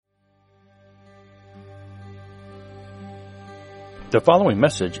The following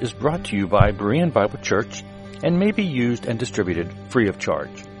message is brought to you by Berean Bible Church and may be used and distributed free of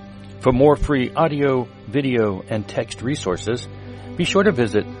charge. For more free audio, video, and text resources, be sure to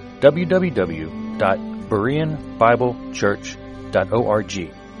visit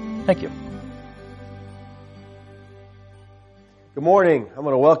www.bereanbiblechurch.org. Thank you. Good morning. I'm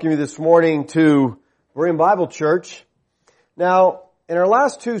going to welcome you this morning to Berean Bible Church. Now, in our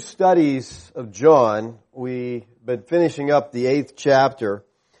last two studies of John, we've been finishing up the 8th chapter.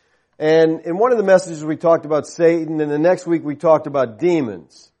 And in one of the messages we talked about Satan, and the next week we talked about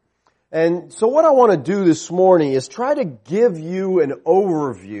demons. And so what I want to do this morning is try to give you an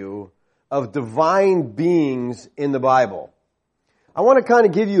overview of divine beings in the Bible. I want to kind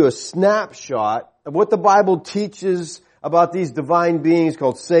of give you a snapshot of what the Bible teaches about these divine beings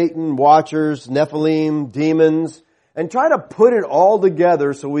called Satan, Watchers, Nephilim, Demons, and try to put it all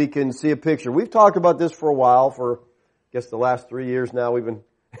together so we can see a picture. We've talked about this for a while, for I guess the last 3 years now. We've been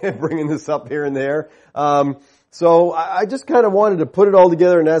bringing this up here and there. So I just kind of wanted to put it all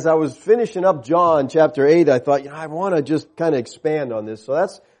together, and as I was finishing up John chapter 8, I thought, I want to just kind of expand on this. So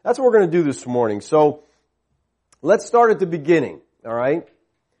that's what we're going to do this morning. So let's start at the beginning, all right?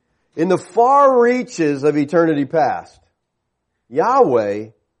 In the far reaches of eternity past, Yahweh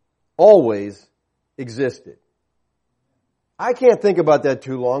always existed. I can't think about that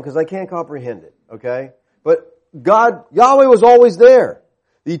too long because I can't comprehend it, okay? But Yahweh was always there.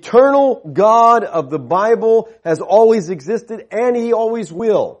 The eternal God of the Bible has always existed and He always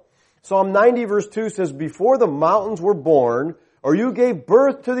will. Psalm 90 verse 2 says, "Before the mountains were born, or you gave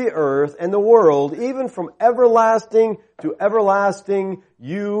birth to the earth and the world, even from everlasting to everlasting,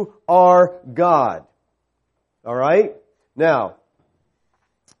 you are God." All right? Now,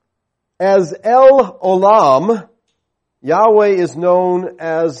 as El Olam, Yahweh is known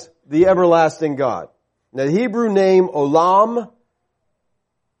as the everlasting God. Now, the Hebrew name Olam,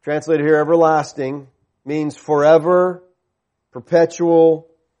 translated here everlasting, means forever, perpetual,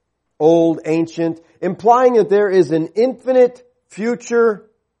 old, ancient, implying that there is an infinite future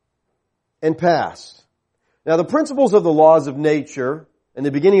and past. Now, the principles of the laws of nature and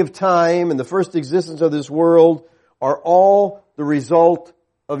the beginning of time and the first existence of this world are all the result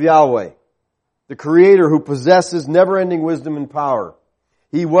of Yahweh, the Creator who possesses never-ending wisdom and power.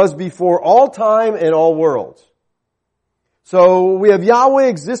 He was before all time and all worlds. So we have Yahweh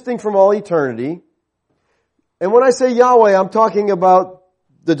existing from all eternity. And when I say Yahweh, I'm talking about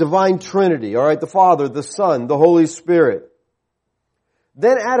the divine Trinity, all right? The Father, the Son, the Holy Spirit.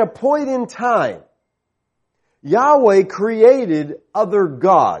 Then at a point in time, Yahweh created other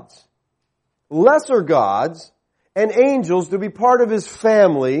gods, lesser gods, and angels to be part of His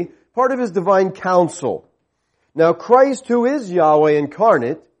family, part of His divine counsel. Now Christ, who is Yahweh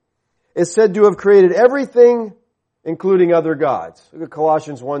incarnate, is said to have created everything, including other gods. Look at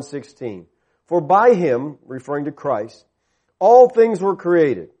Colossians 1:16. "For by Him," referring to Christ, "all things were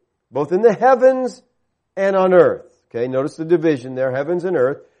created, both in the heavens and on earth." Okay, notice the division there, heavens and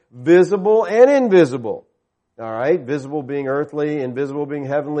earth, visible and invisible. All right, visible being earthly, invisible being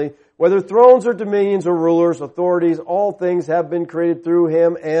heavenly. Whether thrones or dominions or rulers, authorities, all things have been created through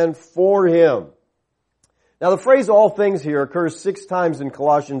Him and for Him. Now the phrase "all things" here occurs 6 times in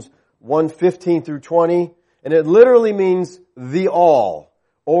Colossians 1:15 through 20, and it literally means the all,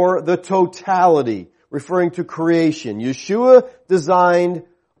 or the totality, referring to creation. Yeshua designed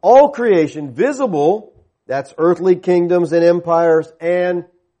all creation, visible, that's earthly kingdoms and empires, and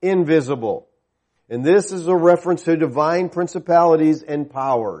invisible. And this is a reference to divine principalities and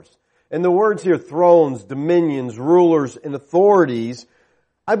powers. And the words here, thrones, dominions, rulers, and authorities,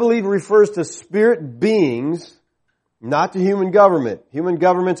 I believe refers to spirit beings, not to human government. Human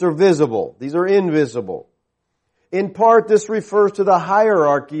governments are visible. These are invisible. In part, this refers to the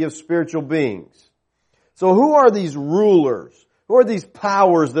hierarchy of spiritual beings. So who are these rulers? Who are these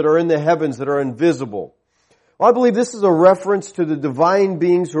powers that are in the heavens that are invisible? Well, I believe this is a reference to the divine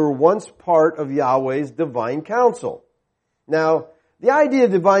beings who were once part of Yahweh's divine council. Now, the idea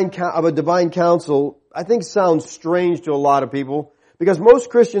of a divine council, I think, sounds strange to a lot of people because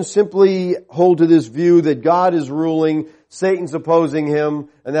most Christians simply hold to this view that God is ruling, Satan's opposing Him,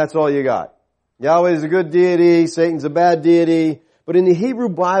 and that's all you got. Yahweh is a good deity, Satan's a bad deity. But in the Hebrew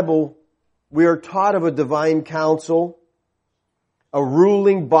Bible, we are taught of a divine council, a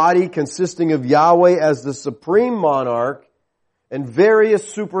ruling body consisting of Yahweh as the supreme monarch and various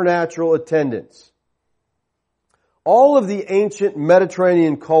supernatural attendants. All of the ancient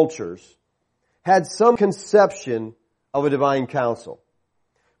Mediterranean cultures had some conception of a divine council.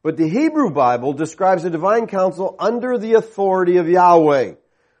 But the Hebrew Bible describes a divine council under the authority of Yahweh.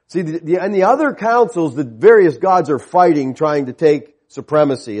 See, and the other councils, the various gods are fighting, trying to take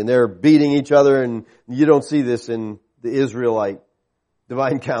supremacy, and they're beating each other, and you don't see this in the Israelite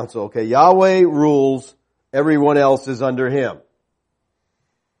divine council. Okay, Yahweh rules, everyone else is under Him.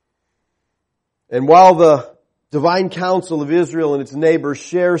 And while the divine council of Israel and its neighbors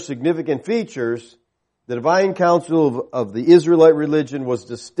share significant features, the divine council of the Israelite religion was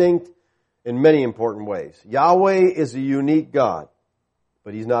distinct in many important ways. Yahweh is a unique God,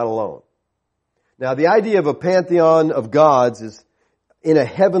 but He's not alone. Now, the idea of a pantheon of gods is in a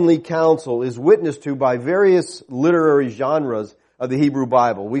heavenly council is witnessed to by various literary genres of the Hebrew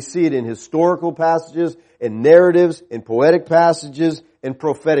Bible. We see it in historical passages, in narratives, in poetic passages, in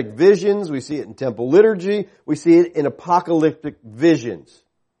prophetic visions. We see it in temple liturgy. We see it in apocalyptic visions.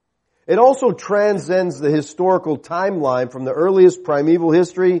 It also transcends the historical timeline from the earliest primeval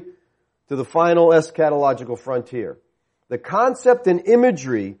history to the final eschatological frontier. The concept and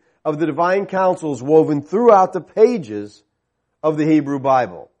imagery of the divine council is woven throughout the pages of the Hebrew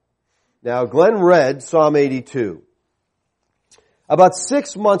Bible. Now, Glenn read Psalm 82. About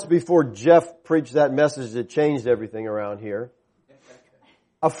 6 months before Jeff preached that message that changed everything around here,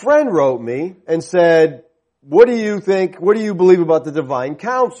 a friend wrote me and said, what do you think, what do you believe about the divine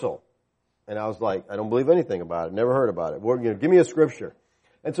council? And I was like, I don't believe anything about it. Never heard about it. Well, give me a scripture.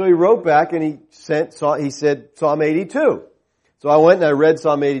 And so he wrote back and he said Psalm 82. So I went and I read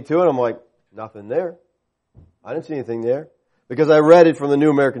Psalm 82 and I'm like, nothing there. I didn't see anything there. Because I read it from the New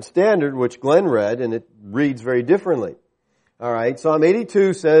American Standard, which Glenn read, and it reads very differently. Alright, Psalm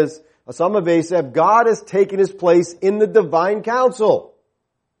 82 says, a Psalm of Asaph, God has taken His place in the divine council.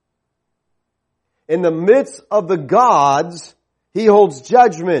 In the midst of the gods, He holds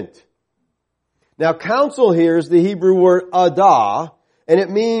judgment. Now, council here is the Hebrew word adah, and it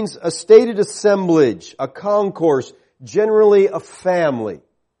means a stated assemblage, a concourse, generally a family.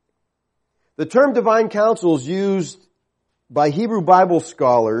 The term divine council is used by Hebrew Bible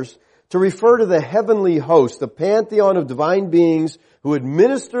scholars to refer to the heavenly host, the pantheon of divine beings who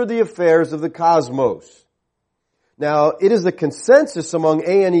administer the affairs of the cosmos. Now, it is a consensus among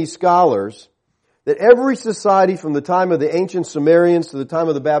A&E scholars that every society from the time of the ancient Sumerians to the time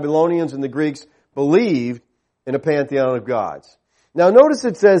of the Babylonians and the Greeks believed in a pantheon of gods. Now, notice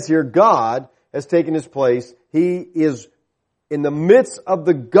it says here, God has taken His place. He is in the midst of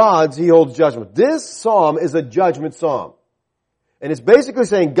the gods, He holds judgment. This psalm is a judgment psalm. And it's basically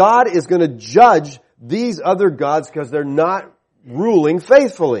saying God is going to judge these other gods because they're not ruling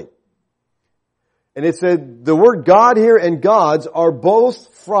faithfully. And it said the word God here and gods are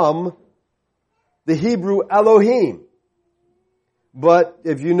both from the Hebrew Elohim. But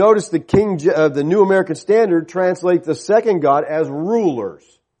if you notice the New American Standard translates the second God as rulers.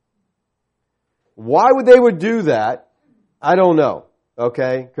 Why would they do that? I don't know.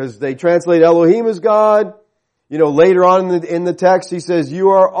 Okay? Because they translate Elohim as God. You know, later on in the text, He says,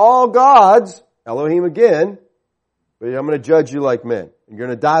 you are all gods, Elohim again, but I'm going to judge you like men. You're going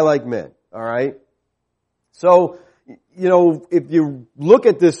to die like men. All right? So, you know, if you look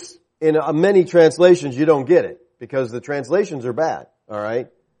at this in many translations, you don't get it because the translations are bad. All right?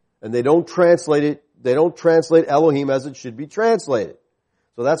 And they don't translate Elohim as it should be translated.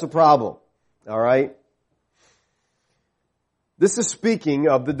 So that's a problem. All right? This is speaking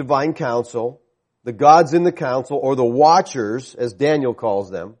of the divine council, the gods in the council, or the watchers, as Daniel calls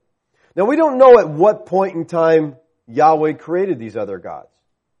them. Now, we don't know at what point in time Yahweh created these other gods.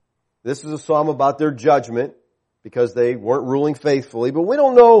 This is a psalm about their judgment because they weren't ruling faithfully, but we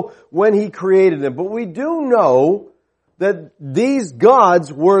don't know when He created them. But we do know that these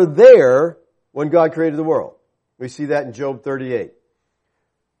gods were there when God created the world. We see that in Job 38.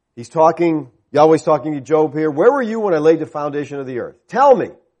 Yahweh's talking to Job here. Where were you when I laid the foundation of the earth? Tell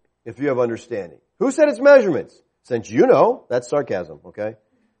me if you have understanding. Who set its measurements? Since you know, that's sarcasm, okay?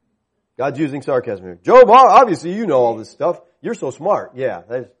 God's using sarcasm here. Job, obviously you know all this stuff. You're so smart. Yeah,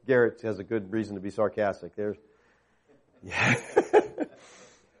 Garrett has a good reason to be sarcastic. Yeah.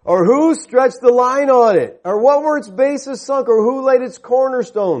 Or who stretched the line on it? Or what were its bases sunk? Or who laid its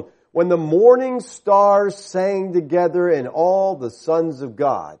cornerstone? When the morning stars sang together and all the sons of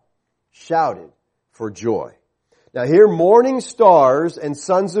God shouted for joy. Now here, morning stars and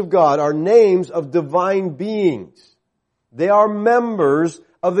sons of God are names of divine beings. They are members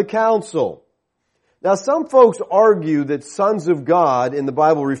of the council. Now some folks argue that sons of God in the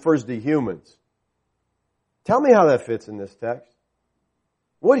Bible refers to humans. Tell me how that fits in this text.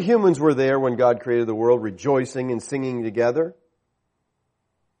 What humans were there when God created the world, rejoicing and singing together?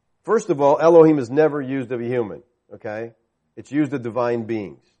 First of all, Elohim is never used of a human, okay? It's used of divine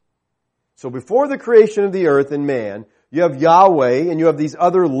beings. So before the creation of the earth and man, you have Yahweh, and you have these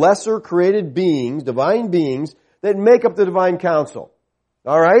other lesser created beings, divine beings, that make up the divine council.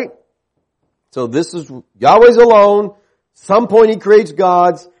 Alright? So this is, Yahweh's alone. Some point He creates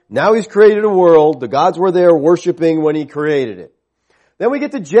gods. Now He's created a world. The gods were there worshiping when He created it. Then we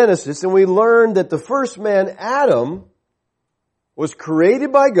get to Genesis, and we learn that the first man, Adam, was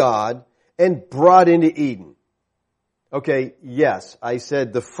created by God and brought into Eden. Okay, yes, I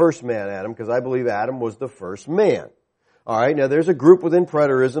said the first man, Adam, because I believe Adam was the first man. Alright, now there's a group within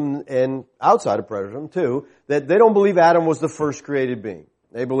preterism and outside of preterism too, that they don't believe Adam was the first created being.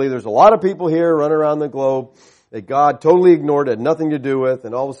 They believe there's a lot of people here running around the globe that God totally ignored, had nothing to do with,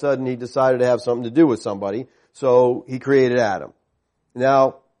 and all of a sudden He decided to have something to do with somebody, so He created Adam.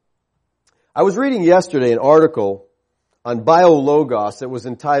 Now, I was reading yesterday an article on BioLogos that was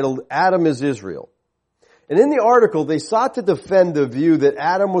entitled, Adam is Israel. And in the article, they sought to defend the view that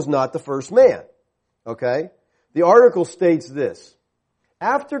Adam was not the first man. Okay? The article states this: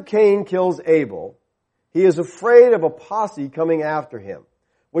 after Cain kills Abel, he is afraid of a posse coming after him,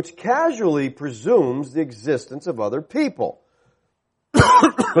 which casually presumes the existence of other people.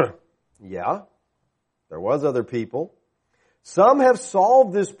 Yeah, there was other people. Some have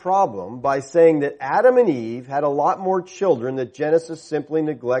solved this problem by saying that Adam and Eve had a lot more children that Genesis simply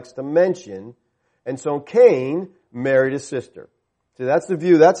neglects to mention, and so Cain married his sister. See, that's the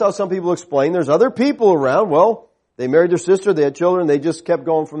view. That's how some people explain. There's other people around. Well, they married their sister, they had children, they just kept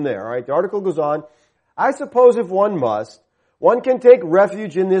going from there. All right, the article goes on. I suppose if one must, one can take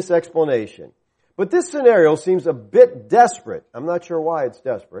refuge in this explanation. But this scenario seems a bit desperate. I'm not sure why it's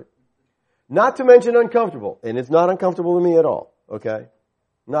desperate. Not to mention uncomfortable. And it's not uncomfortable to me at all. Okay?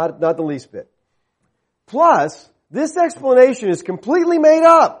 Not the least bit. Plus, this explanation is completely made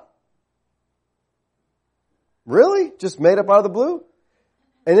up. Really? Just made up out of the blue?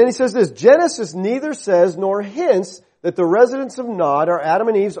 And then he says this: Genesis neither says nor hints that the residents of Nod are Adam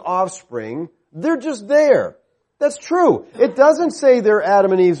and Eve's offspring. They're just there. That's true. It doesn't say they're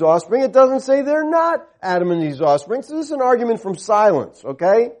Adam and Eve's offspring. It doesn't say they're not Adam and Eve's offspring. So this is an argument from silence,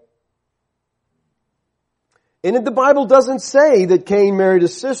 okay? And the Bible doesn't say that Cain married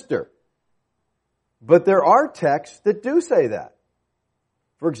his sister. But there are texts that do say that.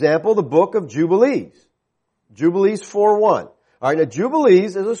 For example, the book of Jubilees. Jubilees 4:1. Alright, now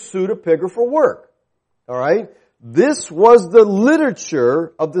Jubilees is a pseudepigrapha work. Alright? This was the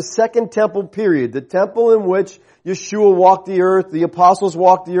literature of the Second Temple period, the temple in which Yeshua walked the earth, the apostles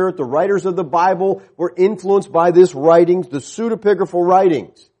walked the earth, the writers of the Bible were influenced by this writings, the pseudepigraphal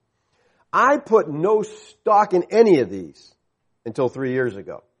writings. I put no stock in any of these until 3 years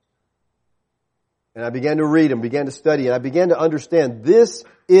ago. And I began to read them, began to study, and I began to understand this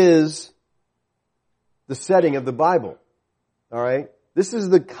is the setting of the Bible. Alright? This is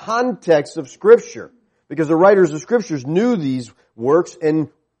the context of Scripture. Because the writers of Scriptures knew these works and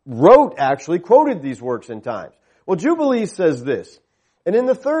quoted these works in times. Well, Jubilee says this: and in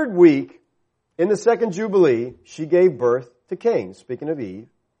the third week, in the second Jubilee, she gave birth to Cain, speaking of Eve.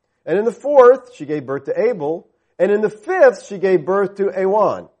 And in the fourth, she gave birth to Abel. And in the fifth, she gave birth to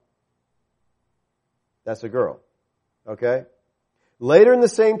Awan. That's a girl. Okay? Later in the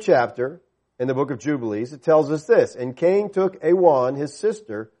same chapter, in the book of Jubilees, it tells us this: and Cain took Awan, his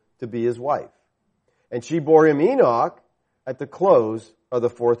sister, to be his wife. And she bore him Enoch at the close of the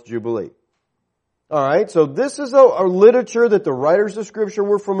fourth Jubilee. Alright, so this is a literature that the writers of Scripture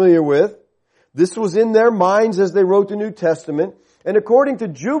were familiar with. This was in their minds as they wrote the New Testament. And according to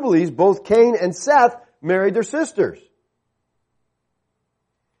Jubilees, both Cain and Seth married their sisters.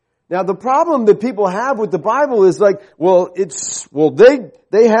 Now the problem that people have with the Bible is like,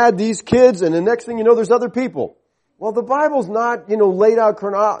 they had these kids and the next thing you know there's other people. Well, the Bible's not, laid out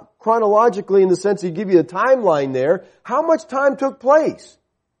chronologically in the sense you give you a timeline there. How much time took place?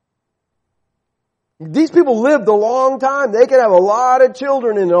 These people lived a long time. They could have a lot of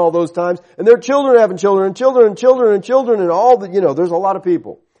children in all those times, and their children having children, and children, and children, and children, and all the, there's a lot of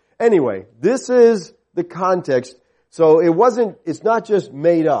people. Anyway, this is the context. So it's not just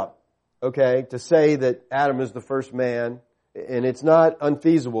made up, okay, to say that Adam is the first man. And it's not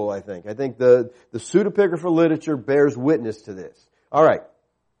unfeasible, I think. I think the pseudepigrapha literature bears witness to this. All right.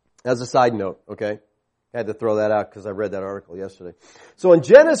 As a side note, okay? I had to throw that out because I read that article yesterday. So in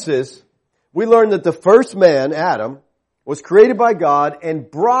Genesis, we learned that the first man, Adam, was created by God and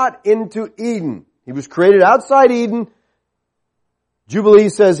brought into Eden. He was created outside Eden. Jubilee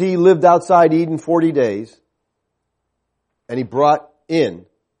says he lived outside Eden 40 days. And he brought in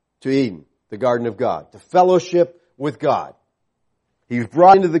to Eden, the garden of God, to fellowship with God. He was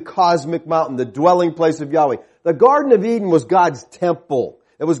brought into the cosmic mountain, the dwelling place of Yahweh. The Garden of Eden was God's temple.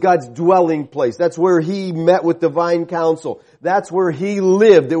 That was God's dwelling place. That's where He met with divine counsel. That's where He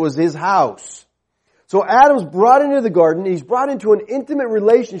lived. It was His house. So Adam's brought into the garden. He's brought into an intimate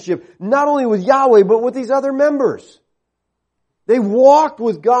relationship, not only with Yahweh, but with these other members. They walked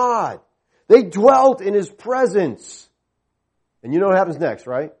with God. They dwelt in His presence. And you know what happens next,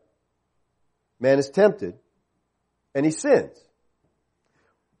 right? Man is tempted, and he sins.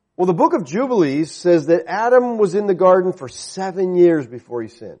 Well, the book of Jubilees says that Adam was in the garden for 7 years before he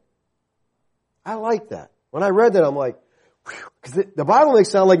sinned. I like that. When I read that, I'm like, because the Bible makes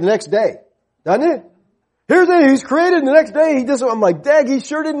it sound like the next day, doesn't it? Here's it, he's created, and the next day he does. I'm like, dang, he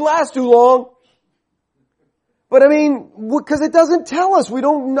sure didn't last too long. But I mean, because it doesn't tell us. We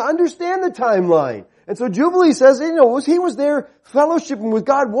don't understand the timeline. And so Jubilee says, he was there fellowshipping with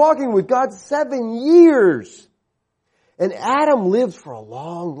God, walking with God 7 years. And Adam lived for a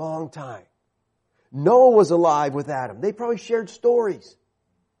long, long time. Noah was alive with Adam. They probably shared stories.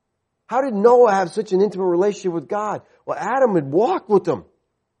 How did Noah have such an intimate relationship with God? Well, Adam had walked with them.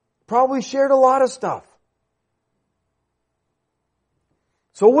 Probably shared a lot of stuff.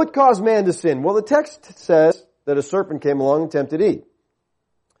 So what caused man to sin? Well, the text says that a serpent came along and tempted Eve.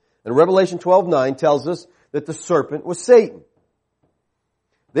 And Revelation 12:9 tells us that the serpent was Satan.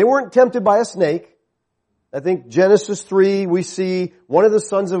 They weren't tempted by a snake. I think Genesis 3, we see one of the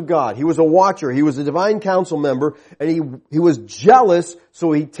sons of God. He was a watcher. He was a divine council member. And he was jealous,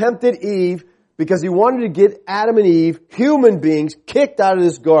 so he tempted Eve because he wanted to get Adam and Eve, human beings, kicked out of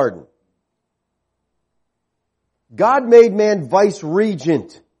this garden. God made man vice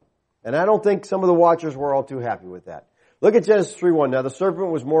regent. And I don't think some of the watchers were all too happy with that. Look at Genesis 3:1. Now the serpent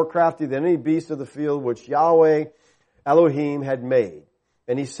was more crafty than any beast of the field which Yahweh Elohim had made.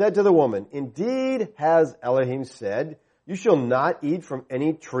 And he said to the woman, indeed has Elohim said, you shall not eat from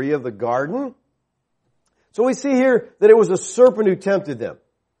any tree of the garden. So we see here that it was a serpent who tempted them.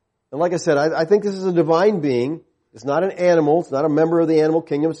 And like I said, I think this is a divine being. It's not an animal. It's not a member of the animal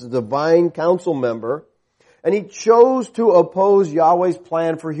kingdom. It's a divine council member. And he chose to oppose Yahweh's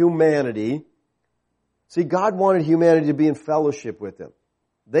plan for humanity. See, God wanted humanity to be in fellowship with Him.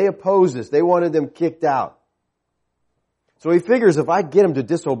 They opposed this. They wanted them kicked out. So he figures if I get them to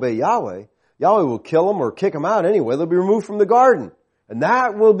disobey Yahweh, Yahweh will kill them or kick them out anyway. They'll be removed from the garden. And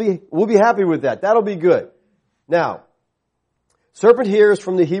we'll be happy with that. That'll be good. Now, serpent here is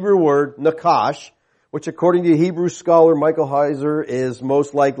from the Hebrew word nakash, which according to Hebrew scholar Michael Heiser is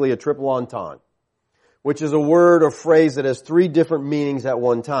most likely a triple entendre, which is a word or phrase that has 3 different meanings at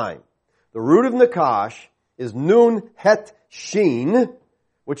one time. The root of nakash is nun het shin,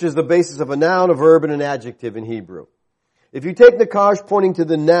 which is the basis of a noun, a verb, and an adjective in Hebrew. If you take nakash pointing to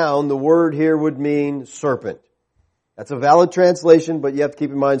the noun, the word here would mean serpent. That's a valid translation, but you have to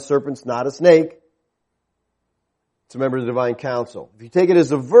keep in mind serpent's not a snake. It's a member of the divine council. If you take it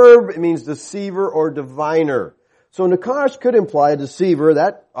as a verb, it means deceiver or diviner. So nakash could imply a deceiver.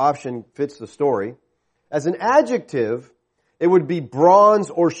 That option fits the story. As an adjective, it would be bronze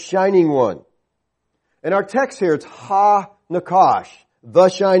or shining one. In our text here, it's ha-nakash, the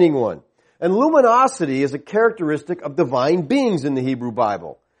shining one. And luminosity is a characteristic of divine beings in the Hebrew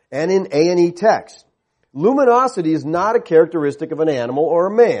Bible and in A&E text. Luminosity is not a characteristic of an animal or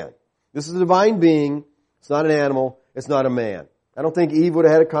a man. This is a divine being. It's not an animal. It's not a man. I don't think Eve would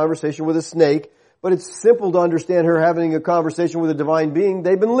have had a conversation with a snake, but it's simple to understand her having a conversation with a divine being.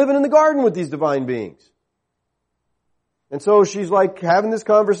 They've been living in the garden with these divine beings. And so she's like having this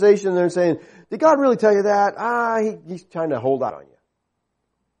conversation and they're saying, did God really tell you that? He's trying to hold out on you.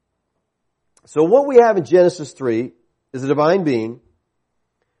 So what we have in Genesis 3 is a divine being,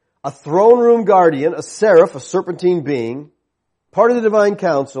 a throne room guardian, a seraph, a serpentine being, part of the divine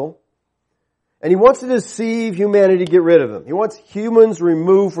council, and he wants to deceive humanity to get rid of him. He wants humans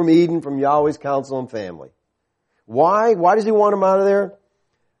removed from Eden, from Yahweh's council and family. Why? Why does he want them out of there?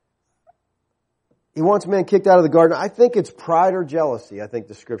 He wants man kicked out of the garden. I think it's pride or jealousy, I think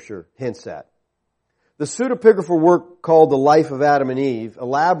the scripture hints at. The pseudepigrapher work called The Life of Adam and Eve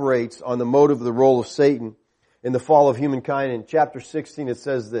elaborates on the motive of the role of Satan in the fall of humankind. In chapter 16 it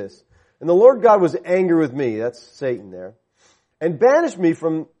says this, and the Lord God was angry with me, that's Satan there, and banished me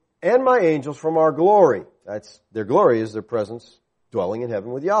and my angels from our glory. Their glory is their presence dwelling in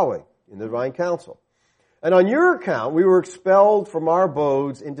heaven with Yahweh in the divine council. And on your account we were expelled from our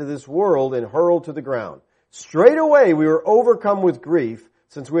abodes into this world and hurled to the ground. Straight away we were overcome with grief,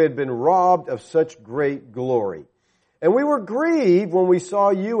 since we had been robbed of such great glory. And we were grieved when we saw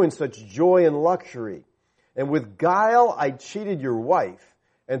you in such joy and luxury. And with guile I cheated your wife,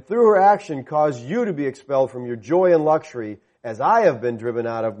 and through her action caused you to be expelled from your joy and luxury, as I have been driven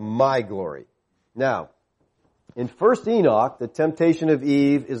out of my glory. Now, In 1 Enoch, the temptation of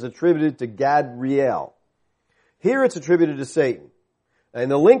Eve is attributed to Gadriel. Here it's attributed to Satan. And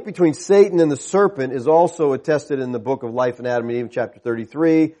the link between Satan and the serpent is also attested in the book of Life in Adam and Eve, chapter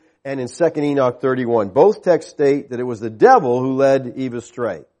 33, and in 2 Enoch 31. Both texts state that it was the devil who led Eve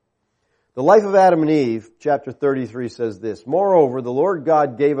astray. The Life of Adam and Eve, chapter 33, says this, "Moreover, the Lord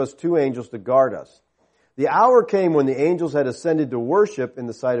God gave us 2 angels to guard us. The hour came when the angels had ascended to worship in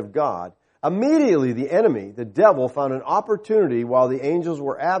the sight of God. Immediately the enemy, the devil, found an opportunity while the angels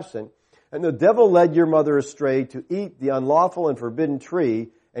were absent, and the devil led your mother astray to eat the unlawful and forbidden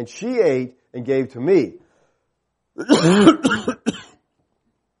tree, and she ate and gave to me."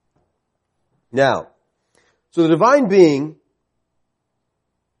 Now, so the divine being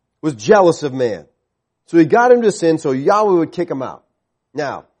was jealous of man. So he got him to sin so Yahweh would kick him out.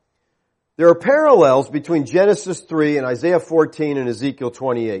 Now, there are parallels between Genesis 3 and Isaiah 14 and Ezekiel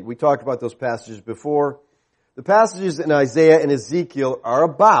 28. We talked about those passages before. The passages in Isaiah and Ezekiel are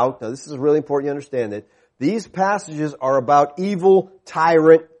about, now this is really important you understand it, these passages are about evil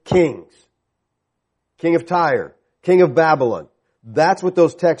tyrant kings. King of Tyre, king of Babylon. That's what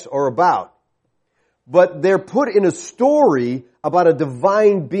those texts are about. But they're put in a story about a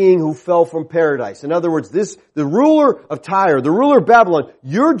divine being who fell from paradise. In other words, the ruler of Tyre, the ruler of Babylon,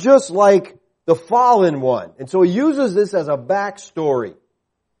 you're just like the fallen one. And so he uses this as a backstory.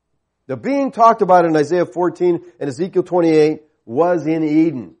 The being talked about in Isaiah 14 and Ezekiel 28 was in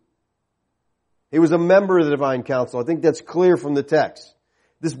Eden. He was a member of the divine council. I think that's clear from the text.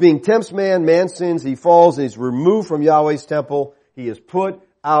 This being tempts man, man sins, he falls, and he's removed from Yahweh's temple. He is put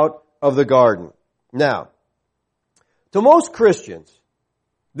out of the garden. Now, to most Christians,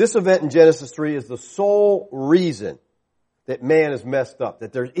 this event in Genesis 3 is the sole reason that man is messed up,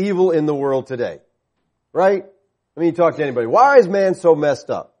 that there's evil in the world today. Right? I mean, you talk to anybody. Why is man so messed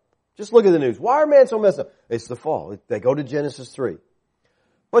up? Just look at the news. Why are man so messed up? It's the fall. They go to Genesis 3.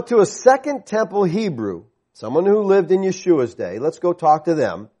 But to a Second Temple Hebrew, someone who lived in Yeshua's day, let's go talk to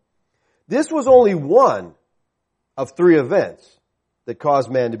them. This was only one of 3 events that caused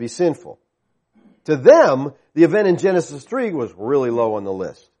man to be sinful. To them, the event in Genesis 3 was really low on the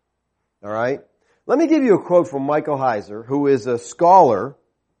list. All right? Let me give you a quote from Michael Heiser, who is a scholar,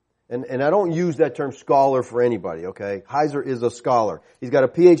 and I don't use that term scholar for anybody, okay? Heiser is a scholar. He's got a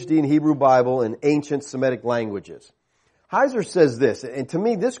PhD in Hebrew Bible and ancient Semitic languages. Heiser says this, and to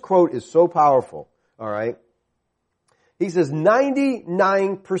me this quote is so powerful, all right? He says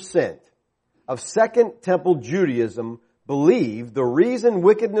 99% of Second Temple Judaism believe the reason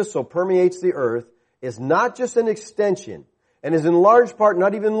wickedness so permeates the earth is not just an extension and is in large part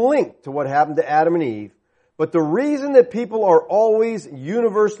not even linked to what happened to Adam and Eve, but the reason that people are always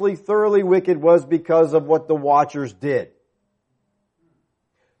universally thoroughly wicked was because of what the Watchers did.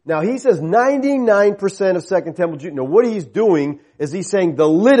 Now he says 99% of Second Temple Judaism. Now what he's doing is he's saying the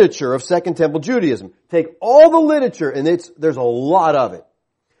literature of Second Temple Judaism. Take all the literature, and there's a lot of it.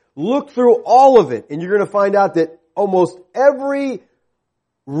 Look through all of it, and you're going to find out that almost every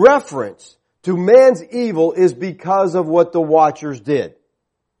reference to man's evil is because of what the Watchers did.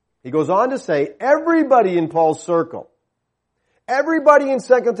 He goes on to say, everybody in Paul's circle, everybody in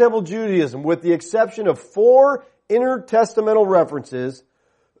Second Temple Judaism, with the exception of 4 intertestamental references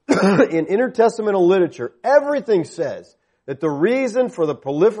in intertestamental literature, everything says that the reason for the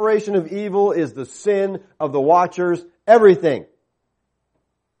proliferation of evil is the sin of the Watchers. Everything.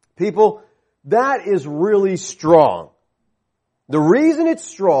 People, that is really strong. The reason it's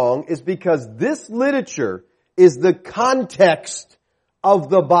strong is because this literature is the context of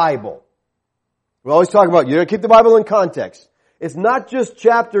the Bible. We always talk about you got to keep the Bible in context. It's not just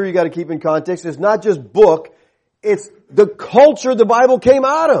chapter you got to keep in context. It's not just book. It's the culture the Bible came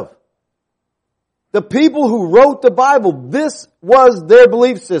out of. The people who wrote the Bible, this was their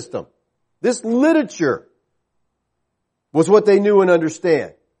belief system. This literature was what they knew and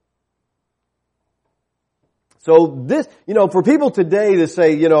understand. So this, for people today to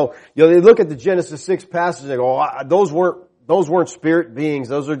say, they look at the Genesis 6 passage and go, those weren't spirit beings,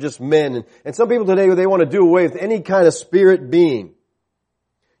 those are just men. And some people today, they want to do away with any kind of spirit being.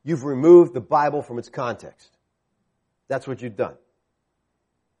 You've removed the Bible from its context. That's what you've done.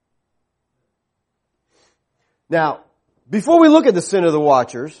 Now, before we look at the sin of the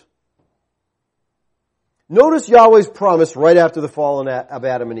Watchers, notice Yahweh's promise right after the fall of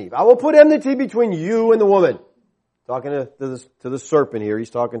Adam and Eve. I will put enmity between you and the woman. Talking to the serpent here.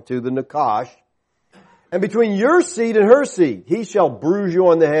 He's talking to the Nakash. And between your seed and her seed, he shall bruise you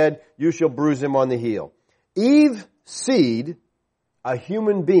on the head, you shall bruise him on the heel. Eve's seed, a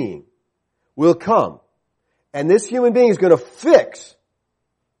human being, will come. And this human being is going to fix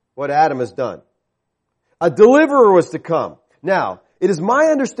what Adam has done. A deliverer was to come. Now, it is my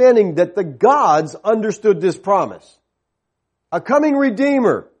understanding that the gods understood this promise. A coming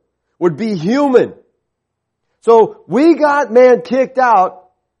Redeemer would be human. So we got man kicked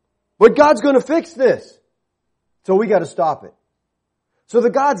out, but God's going to fix this. So we got to stop it. So the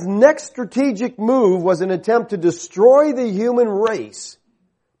God's next strategic move was an attempt to destroy the human race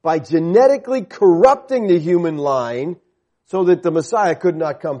by genetically corrupting the human line so that the Messiah could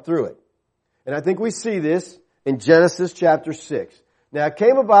not come through it. And I think we see this in Genesis chapter 6. Now it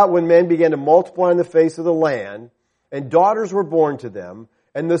came about when men began to multiply on the face of the land, and daughters were born to them,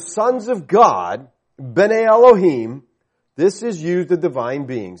 and the sons of God, B'nai Elohim, this is used of divine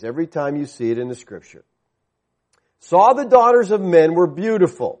beings every time you see it in the Scripture, saw the daughters of men were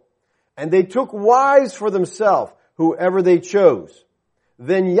beautiful, and they took wives for themselves, whoever they chose.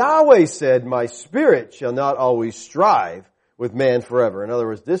 Then Yahweh said, my spirit shall not always strive with man forever. In other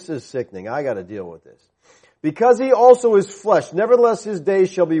words, this is sickening. I got to deal with this. Because he also is flesh, nevertheless his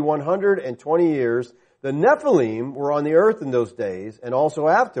days shall be 120 years. The Nephilim were on the earth in those days, and also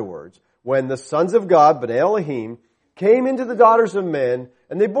afterwards, when the sons of God, B'nai Elohim, came into the daughters of men,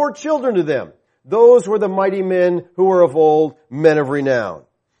 and they bore children to them. Those were the mighty men who were of old, men of renown.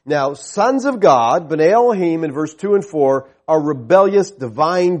 Now, sons of God, B'nai Elohim, in verse 2 and 4, are rebellious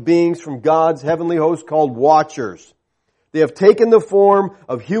divine beings from God's heavenly host called watchers. They have taken the form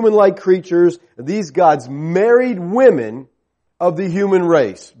of human-like creatures. These gods married women of the human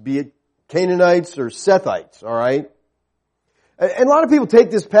race, be it Canaanites or Sethites, all right? And a lot of people take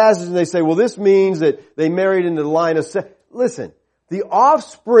this passage and they say, well, this means that they married into the line of Seth. Listen, the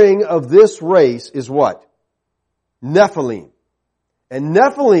offspring of this race is what? Nephilim. And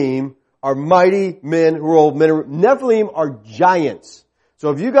Nephilim are mighty men who are old men. Nephilim are giants. So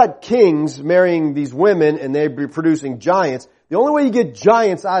if you got kings marrying these women and they're producing giants, the only way you get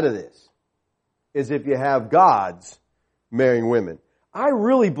giants out of this is if you have gods marrying women. I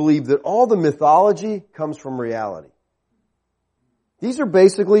really believe that all the mythology comes from reality. These are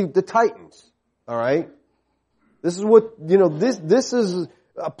basically the Titans, all right? This is what, this is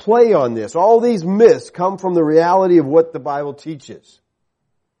a play on this. All these myths come from the reality of what the Bible teaches.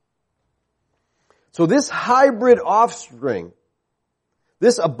 So this hybrid offspring,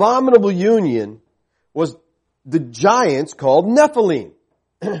 this abominable union, was the giants called Nephilim.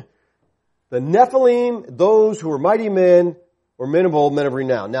 The Nephilim, those who were mighty men, were men of old, men of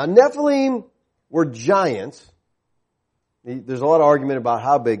renown. Now, Nephilim were giants. There's a lot of argument about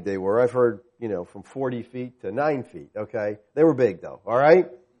how big they were. I've heard, from 40 feet to 9 feet, okay? They were big though, alright?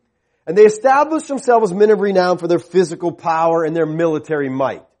 And they established themselves as men of renown for their physical power and their military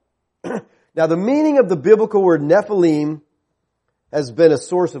might. Now, the meaning of the biblical word Nephilim has been a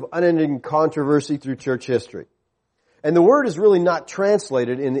source of unending controversy through church history. And the word is really not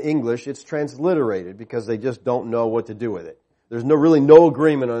translated in English, it's transliterated because they just don't know what to do with it. There's really no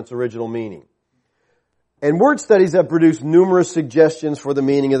agreement on its original meaning. And word studies have produced numerous suggestions for the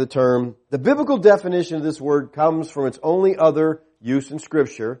meaning of the term. The biblical definition of this word comes from its only other use in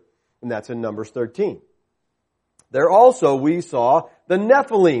Scripture, and that's in Numbers 13. There also, we saw the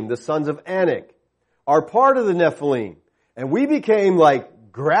Nephilim, the sons of Anak, are part of the Nephilim. And we became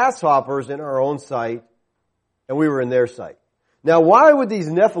like grasshoppers in our own sight, and we were in their sight. Now, why would these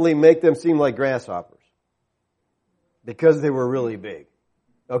Nephilim make them seem like grasshoppers? Because they were really big.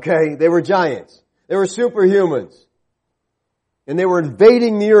 Okay? They were giants. They were superhumans. And they were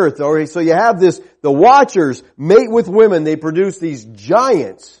invading the earth. Alright? So you have the watchers mate with women. They produce these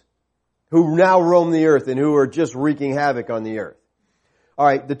giants who now roam the earth and who are just wreaking havoc on the earth.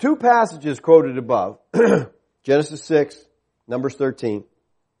 Alright, the two passages quoted above, Genesis 6, Numbers 13,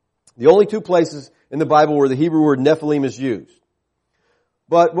 the only two places in the Bible where the Hebrew word Nephilim is used.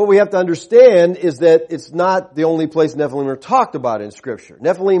 But what we have to understand is that it's not the only place Nephilim are talked about in Scripture.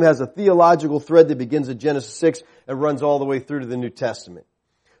 Nephilim has a theological thread that begins at Genesis 6 and runs all the way through to the New Testament.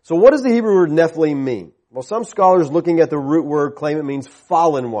 So what does the Hebrew word Nephilim mean? Well, some scholars looking at the root word claim it means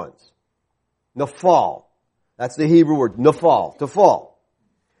fallen ones. Nephal. That's the Hebrew word, nephal, to fall.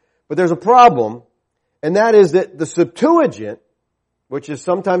 But there's a problem, and that is that the Septuagint, which is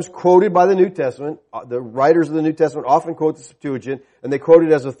sometimes quoted by the New Testament, the writers of the New Testament often quote the Septuagint, and they quote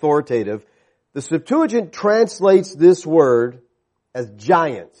it as authoritative. The Septuagint translates this word as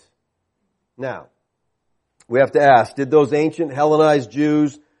giants. Now, we have to ask, did those ancient Hellenized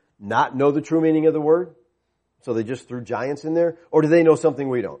Jews not know the true meaning of the word? So they just threw giants in there? Or do they know something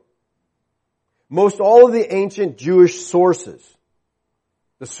we don't? Most all of the ancient Jewish sources,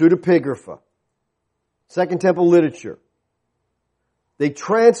 the pseudepigrapha, Second Temple literature, they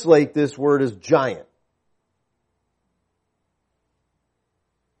translate this word as giant.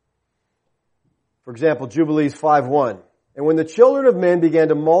 For example, Jubilees 5:1. And when the children of men began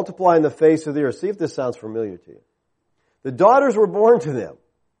to multiply in the face of the earth, see if this sounds familiar to you. The daughters were born to them,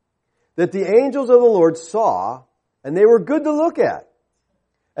 that the angels of the Lord saw, and they were good to look at.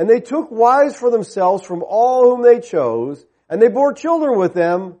 And they took wives for themselves from all whom they chose, and they bore children with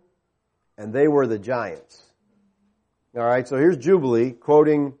them, and they were the giants. All right, so here's Jubilee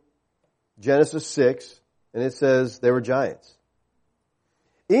quoting Genesis 6, and it says they were giants.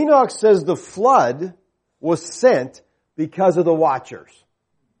 Enoch says the flood was sent because of the watchers.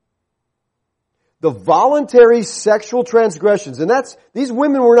 The voluntary sexual transgressions, and these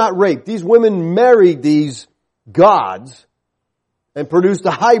women were not raped. These women married these gods and produced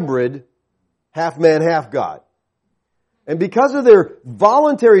a hybrid, half man, half God. And because of their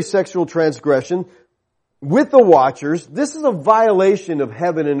voluntary sexual transgression with the watchers, this is a violation of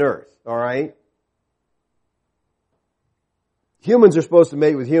heaven and earth, all right? Humans are supposed to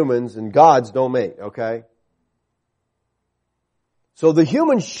mate with humans, and gods don't mate, okay? So the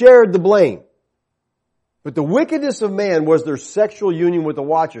humans shared the blame. But the wickedness of man was their sexual union with the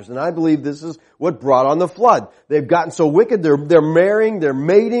watchers. And I believe this is what brought on the flood. They've gotten so wicked, they're marrying, they're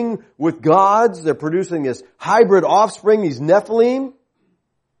mating with gods, they're producing this hybrid offspring, these Nephilim.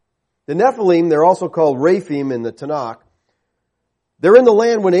 The Nephilim, they're also called Raphim in the Tanakh. They're in the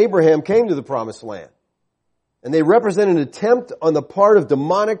land when Abraham came to the promised land. And they represent an attempt on the part of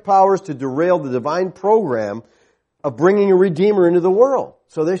demonic powers to derail the divine program of bringing a Redeemer into the world.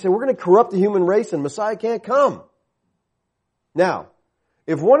 So they say, we're going to corrupt the human race and Messiah can't come. Now,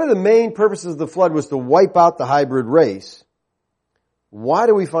 if one of the main purposes of the flood was to wipe out the hybrid race, why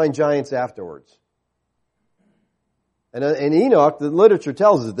do we find giants afterwards? And in Enoch, the literature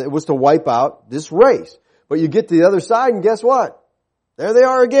tells us that it was to wipe out this race. But you get to the other side and guess what? There they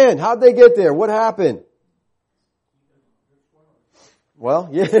are again. How'd they get there? What happened? Well,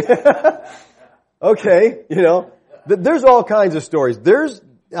 yeah. Okay, there's all kinds of stories. There's,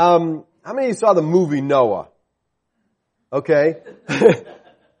 how many of you saw the movie Noah? Okay.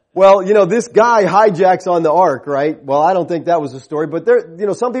 Well, this guy hijacks on the ark, right? Well, I don't think that was the story, but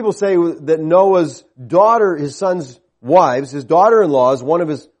some people say that Noah's daughter, his son's wives, his daughter-in-laws,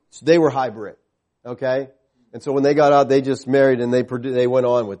 they were hybrid. Okay. And so when they got out, they just married and they went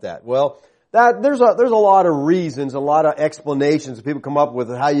on with that. Well, there's a lot of reasons, a lot of explanations that people come up with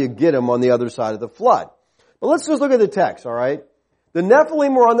how you get them on the other side of the flood. But let's just look at the text, all right? The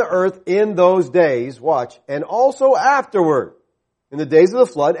Nephilim were on the earth in those days, watch, and also afterward, in the days of the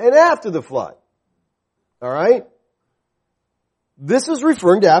flood and after the flood. All right? This is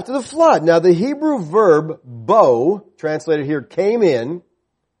referring to after the flood. Now, the Hebrew verb bo, translated here, came in.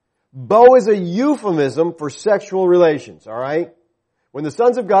 Bo is a euphemism for sexual relations, all right? When the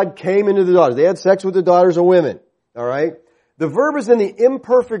sons of God came into the daughters, they had sex with the daughters of women, all right? The verb is in the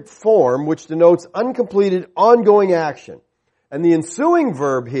imperfect form, which denotes uncompleted, ongoing action. And the ensuing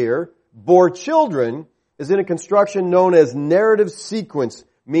verb here, bore children, is in a construction known as narrative sequence,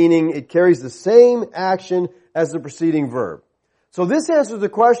 meaning it carries the same action as the preceding verb. So this answers the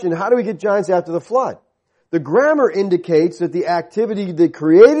question, how do we get giants after the flood? The grammar indicates that the activity that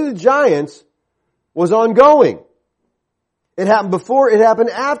created the giants was ongoing. It happened before, it happened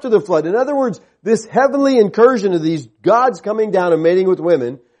after the flood. In other words, this heavenly incursion of these gods coming down and mating with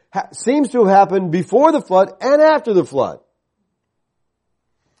women seems to have happened before the flood and after the flood.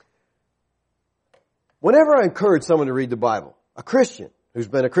 Whenever I encourage someone to read the Bible, a Christian who's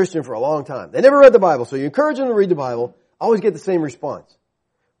been a Christian for a long time, they never read the Bible, so you encourage them to read the Bible, I always get the same response.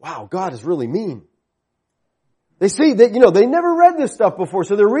 Wow, God is really mean. They see that, they never read this stuff before,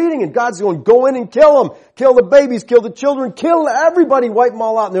 so they're reading and God's going, go in and kill them. Kill the babies, kill the children, kill everybody, wipe them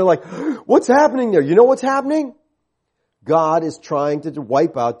all out. And they're like, what's happening there? You know what's happening? God is trying to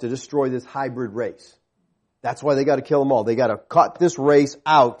wipe out, to destroy this hybrid race. That's why they got to kill them all. They got to cut this race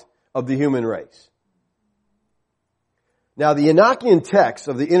out of the human race. Now, the Enochian texts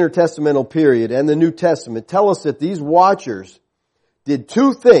of the intertestamental period and the New Testament tell us that these watchers did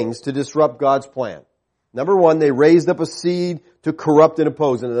two things to disrupt God's plan. Number one, they raised up a seed to corrupt and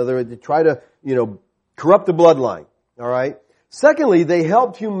oppose. In other words, they try to, corrupt the bloodline. All right? Secondly, they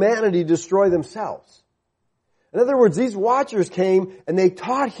helped humanity destroy themselves. In other words, these watchers came and they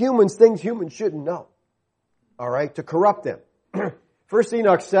taught humans things humans shouldn't know. All right? To corrupt them. 1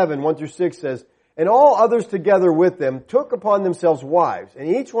 Enoch 7, 1-6 says, and all others together with them took upon themselves wives,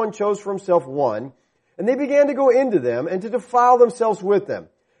 and each one chose for himself one, and they began to go into them and to defile themselves with them.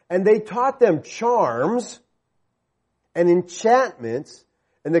 And they taught them charms and enchantments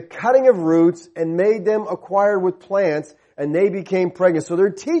and the cutting of roots and made them acquired with plants, and they became pregnant. So they're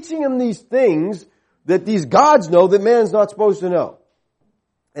teaching them these things that these gods know that man's not supposed to know.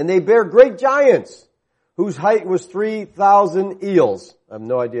 And they bare great giants, whose height was 3,000 eels. I have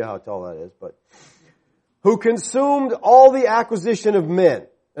no idea how tall that is, but who consumed all the acquisition of men.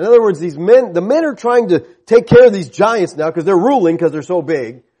 In other words, the men are trying to take care of these giants now because they're ruling because they're so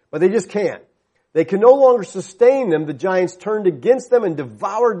big, but they just can't. They can no longer sustain them. The giants turned against them and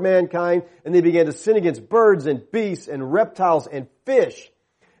devoured mankind, and they began to sin against birds and beasts and reptiles and fish,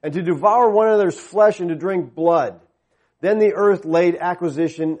 and to devour one another's flesh and to drink blood. Then the earth laid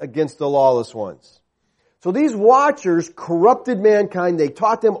acquisition against the lawless ones. So these watchers corrupted mankind. They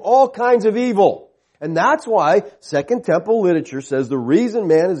taught them all kinds of evil. And that's why Second Temple literature says the reason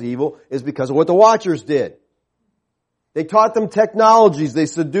man is evil is because of what the watchers did. They taught them technologies. They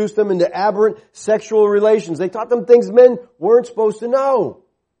seduced them into aberrant sexual relations. They taught them things men weren't supposed to know.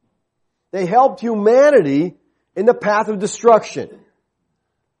 They helped humanity in the path of destruction.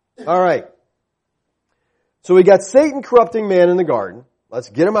 All right. So we got Satan corrupting man in the garden. Let's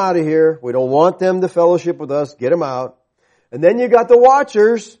get him out of here. We don't want them to fellowship with us. Get him out. And then you got the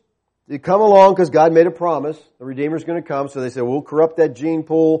watchers. They come along because God made a promise. The Redeemer's going to come. So they said, we'll corrupt that gene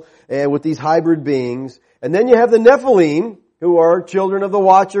pool with these hybrid beings. And then you have the Nephilim, who are children of the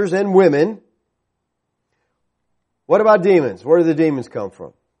watchers and women. What about demons? Where do the demons come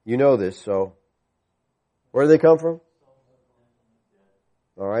from? You know this, so where do they come from?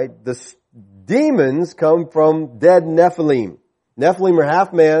 All right. The demons come from dead Nephilim. Nephilim are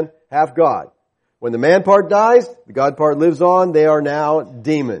half man, half God. When the man part dies, the God part lives on. They are now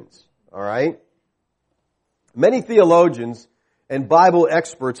demons. All right. Many theologians and Bible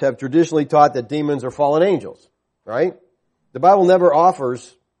experts have traditionally taught that demons are fallen angels. Right? The Bible never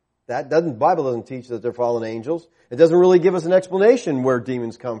offers that. The Bible doesn't teach that they're fallen angels. It doesn't really give us an explanation where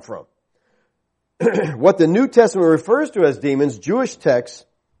demons come from. What the New Testament refers to as demons, Jewish texts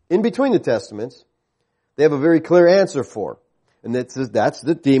in between the Testaments, they have a very clear answer for. And that's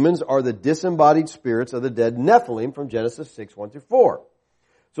the demons are the disembodied spirits of the dead Nephilim from Genesis 6:1-4.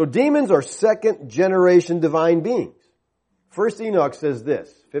 So demons are second generation divine beings. First Enoch says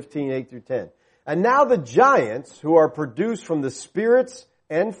this, 15:8-10. And now the giants who are produced from the spirits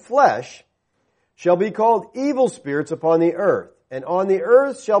and flesh shall be called evil spirits upon the earth. And on the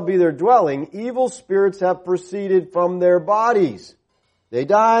earth shall be their dwelling. Evil spirits have proceeded from their bodies. They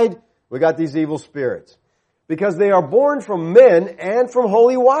died. We got these evil spirits. Because they are born from men and from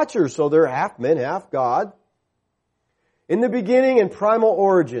holy watchers. So they're half men, half God. In the beginning and primal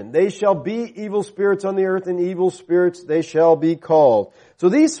origin, they shall be evil spirits on the earth, and evil spirits they shall be called. So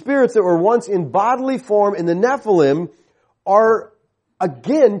these spirits that were once in bodily form in the Nephilim are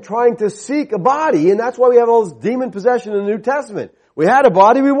again trying to seek a body, and that's why we have all this demon possession in the New Testament. We had a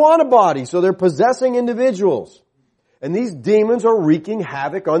body, we want a body, so they're possessing individuals. And these demons are wreaking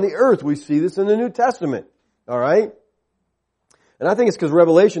havoc on the earth. We see this in the New Testament. All right? And I think it's because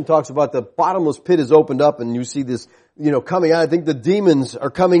Revelation talks about the bottomless pit is opened up and you see this, coming out. I think the demons are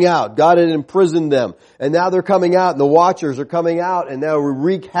coming out. God had imprisoned them. And now they're coming out and the watchers are coming out and now we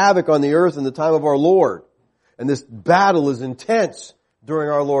wreak havoc on the earth in the time of our Lord. And this battle is intense during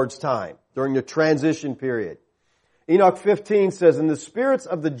our Lord's time, during the transition period. Enoch 15 says, and the spirits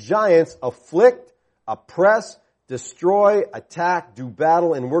of the giants afflict, oppress, destroy, attack, do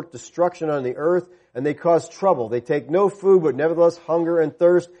battle, and work destruction on the earth, and they cause trouble. They take no food, but nevertheless hunger and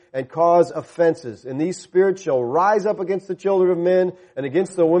thirst, and cause offenses. And these spirits shall rise up against the children of men, and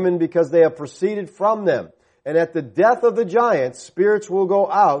against the women, because they have proceeded from them. And at the death of the giants, spirits will go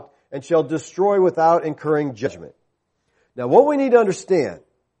out, and shall destroy without incurring judgment. Now what we need to understand,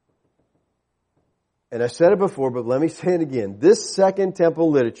 and I said it before, but let me say it again, this Second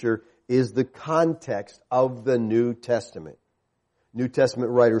Temple literature is the context of the New Testament. New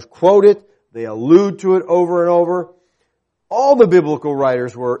Testament writers quote it. They allude to it over and over. All the biblical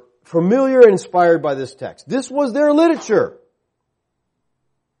writers were familiar and inspired by this text. This was their literature.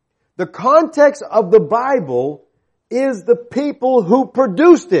 The context of the Bible is the people who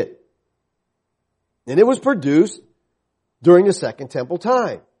produced it. And it was produced during the Second Temple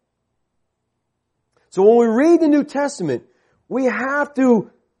time. So when we read the New Testament, we have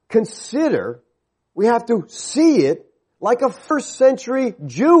to consider, we have to see it like a first century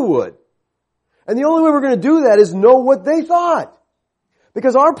Jew would. And the only way we're going to do that is know what they thought.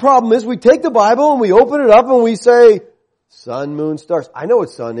 Because our problem is we take the Bible and we open it up and we say, sun, moon, stars. I know what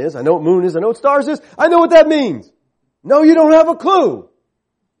sun is. I know what moon is. I know what stars is. I know what that means. No, you don't have a clue.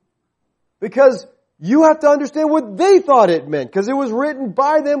 Because you have to understand what they thought it meant. Because it was written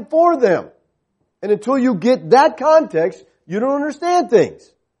by them for them. And until you get that context, you don't understand things.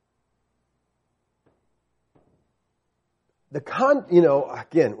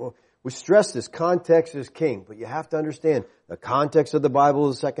 Again, We stress this, context is king, but you have to understand the context of the Bible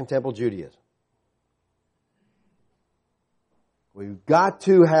is Second Temple Judaism. We've got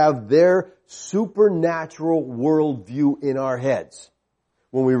to have their supernatural worldview in our heads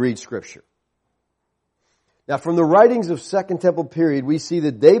when we read Scripture. Now, from the writings of Second Temple period, we see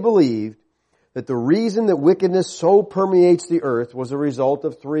that they believed that the reason that wickedness so permeates the earth was a result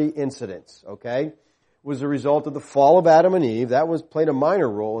of three incidents, okay? It was a result of the fall of Adam and Eve. That played a minor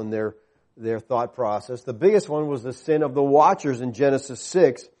role in their thought process. The biggest one was the sin of the watchers in Genesis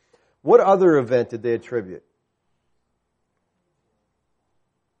 6. What other event did they attribute?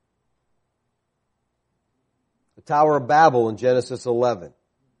 The Tower of Babel in Genesis 11.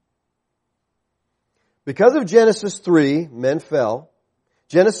 Because of Genesis 3, men fell.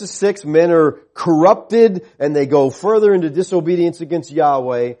 Genesis 6, men are corrupted and they go further into disobedience against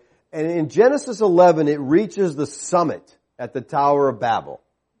Yahweh. And in Genesis 11, it reaches the summit at the Tower of Babel.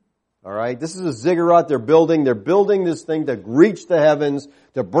 Alright? This is a ziggurat they're building. They're building this thing to reach the heavens,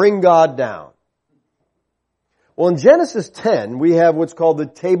 to bring God down. Well, in Genesis 10, we have what's called the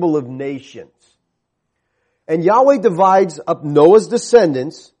Table of Nations. And Yahweh divides up Noah's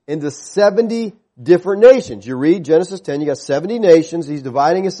descendants into 70 different nations. You read Genesis 10, you got 70 nations. He's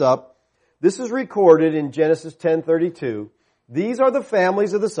dividing us up. This is recorded in Genesis 10:32. These are the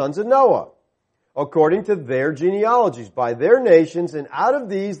families of the sons of Noah, according to their genealogies, by their nations, and out of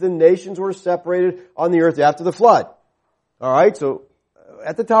these the nations were separated on the earth after the flood. Alright, so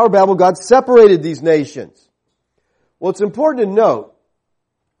at the Tower of Babel, God separated these nations. Well, it's important to note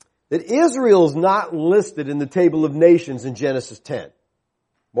that Israel is not listed in the Table of Nations in Genesis 10.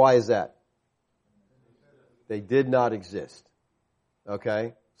 Why is that? They did not exist.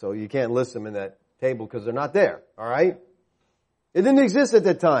 Okay? So you can't list them in that table because they're not there. Alright? It didn't exist at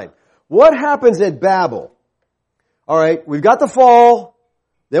that time. What happens at Babel? Alright, we've got the fall.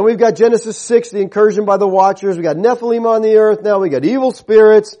 Then we've got Genesis 6, the incursion by the watchers. We've got Nephilim on the earth. Now we've got evil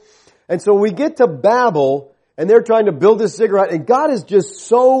spirits. And so we get to Babel and they're trying to build this ziggurat and God is just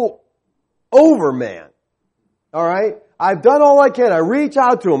so over man. Alright? I've done all I can. I reach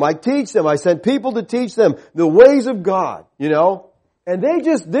out to them. I teach them. I send people to teach them the ways of God, you know. And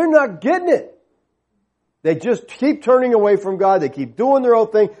they're not getting it. They just keep turning away from God. They keep doing their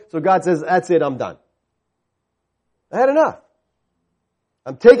own thing. So God says, that's it, I'm done. I had enough.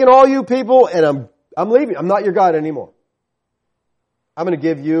 I'm taking all you people and I'm leaving. I'm not your God anymore. I'm going to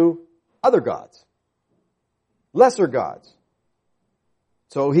give you other gods. Lesser gods.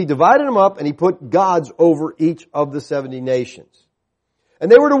 So he divided them up and he put gods over each of the 70 nations. And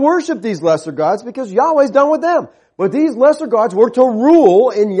they were to worship these lesser gods because Yahweh's done with them. But these lesser gods were to rule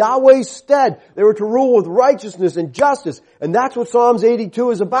in Yahweh's stead. They were to rule with righteousness and justice. And that's what Psalms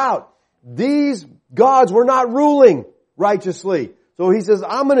 82 is about. These gods were not ruling righteously. So he says,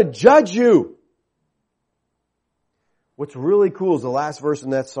 I'm going to judge you. What's really cool is the last verse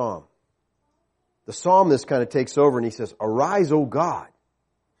in that psalm. The psalmist kind of takes over and he says, arise, O God.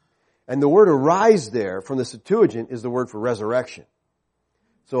 And the word arise there from the Septuagint is the word for resurrection.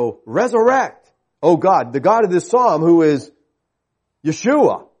 So resurrect, O God, the God of this psalm who is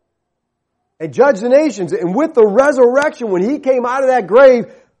Yeshua. And judge the nations. And with the resurrection, when he came out of that grave,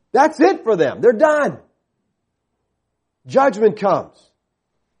 that's it for them. They're done. Judgment comes.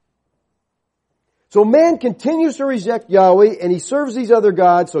 So man continues to reject Yahweh and he serves these other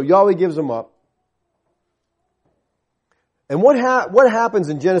gods, so Yahweh gives them up. And what happens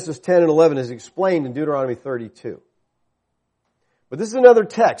in Genesis 10 and 11 is explained in Deuteronomy 32. But this is another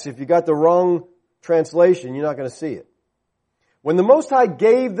text. If you got the wrong translation, you're not going to see it. When the Most High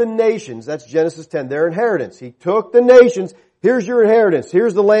gave the nations, that's Genesis 10, their inheritance. He took the nations, here's your inheritance,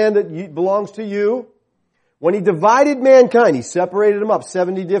 here's the land that belongs to you. When he divided mankind, he separated them up,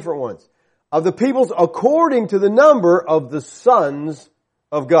 70 different ones, of the peoples according to the number of the sons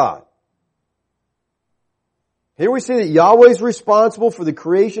of God. Here we see that Yahweh is responsible for the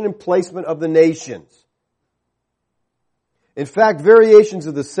creation and placement of the nations. In fact, variations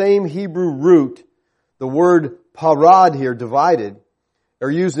of the same Hebrew root, the word parad here, divided, are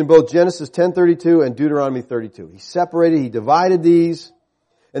used in both Genesis 10:32 and Deuteronomy 32. He separated, he divided these.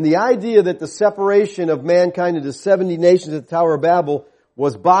 And the idea that the separation of mankind into 70 nations at the Tower of Babel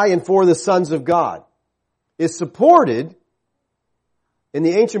was by and for the sons of God is supported in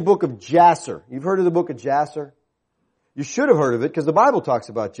the ancient book of Jasher. You've heard of the book of Jasher? You should have heard of it because the Bible talks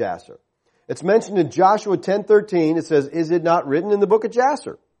about Jasher. It's mentioned in Joshua 10:13. It says, is it not written in the book of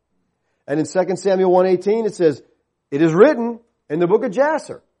Jasher? And in 2 Samuel 1:18 it says, it is written in the book of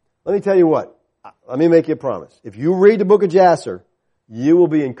Jasher. Let me tell you what. Let me make you a promise. If you read the book of Jasher, you will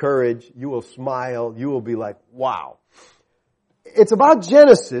be encouraged. You will smile. You will be like, wow. it's about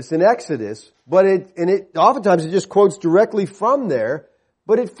Genesis and Exodus, but oftentimes it just quotes directly from there,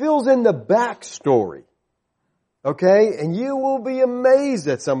 but it fills in the backstory. Okay? And you will be amazed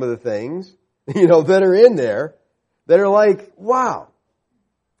at some of the things, that are in there that are like, wow.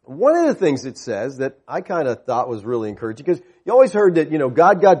 One of the things it says that I kind of thought was really encouraging, because you always heard that,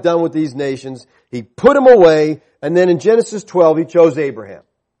 God got done with these nations, He put them away, and then in Genesis 12, He chose Abraham.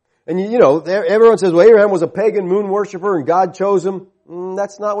 And everyone says, well, Abraham was a pagan moon worshiper and God chose him.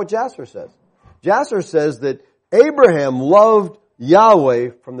 That's not what Jasper says. Jasper says that Abraham loved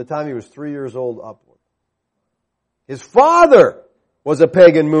Yahweh from the time he was 3 years old upward. His father was a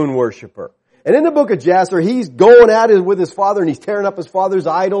pagan moon worshiper. And in the book of Jasper, he's going at it with his father and he's tearing up his father's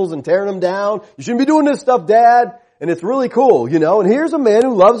idols and tearing them down. You shouldn't be doing this stuff, Dad. And it's really cool, And here's a man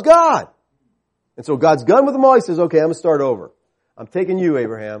who loves God. And so God's done with them all. He says, okay, I'm going to start over. I'm taking you,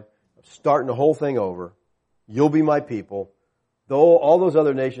 Abraham. I'm starting the whole thing over. You'll be my people. Though all those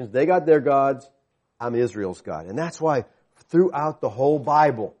other nations, they got their gods. I'm Israel's God. And that's why throughout the whole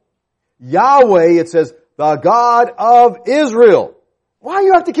Bible, Yahweh, it says, the God of Israel. Why do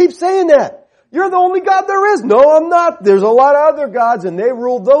you have to keep saying that? You're the only God there is. No, I'm not. There's a lot of other gods and they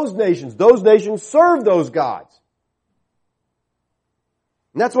ruled those nations. Those nations serve those gods.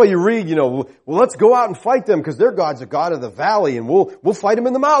 And that's why you read, well, let's go out and fight them because their God's a God of the valley and we'll fight them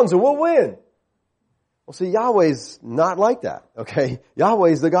in the mountains and we'll win. Well, see, Yahweh's not like that, okay?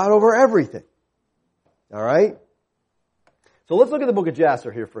 Yahweh's the God over everything. All right? So let's look at the book of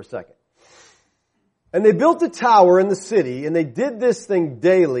Jasher here for a second. And they built a tower in the city, and they did this thing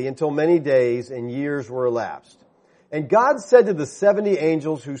daily until many days and years were elapsed. And God said to the 70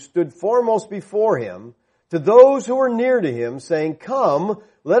 angels who stood foremost before him, to those who were near to him, saying, come,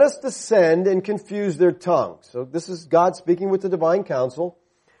 let us descend and confuse their tongues. So this is God speaking with the divine council.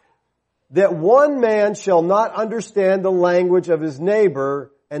 That one man shall not understand the language of his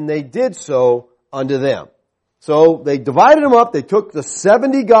neighbor, and they did so unto them. So they divided them up. They took the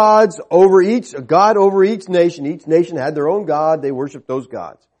 70 gods over each, a god over each nation. Each nation had their own god. They worshiped those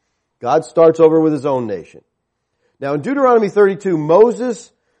gods. God starts over with his own nation. Now in Deuteronomy 32,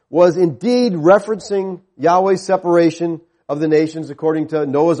 Moses was indeed referencing Yahweh's separation of the nations according to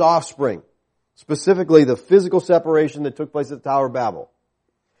Noah's offspring. Specifically the physical separation that took place at the Tower of Babel.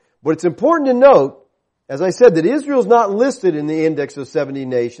 But it's important to note, as I said, that Israel's not listed in the index of 70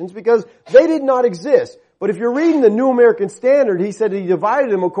 nations because they did not exist. But if you're reading the New American Standard, he said he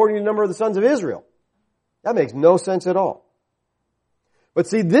divided them according to the number of the sons of Israel. That makes no sense at all. But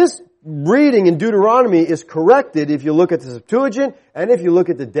see, this reading in Deuteronomy is corrected if you look at the Septuagint and if you look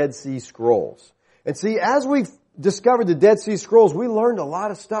at the Dead Sea Scrolls. And see, as we've discovered the Dead Sea Scrolls, we learned a lot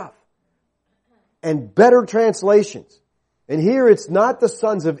of stuff. And better translations. And here it's not the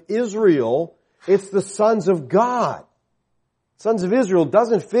sons of Israel, it's the sons of God. Sons of Israel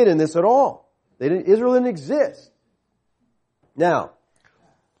doesn't fit in this at all. Israel didn't exist. Now,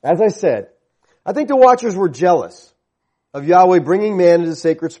 as I said, I think the watchers were jealous of Yahweh bringing man into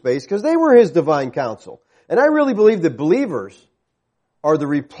sacred space because they were his divine council. And I really believe that believers are the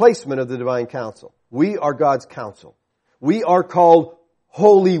replacement of the divine council. We are God's council. We are called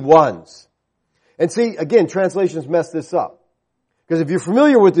holy ones. And see, again, translations mess this up. Because if you're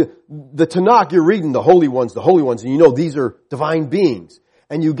familiar with the Tanakh, you're reading the holy ones, and you know these are divine beings.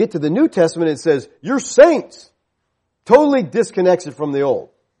 And you get to the New Testament, it says, you're saints. Totally disconnects it from the Old.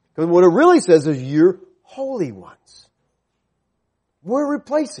 Because what it really says is, you're holy ones. We're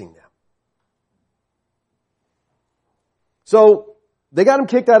replacing them. So, they got him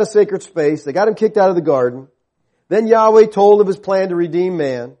kicked out of sacred space. They got him kicked out of the garden. Then Yahweh told of his plan to redeem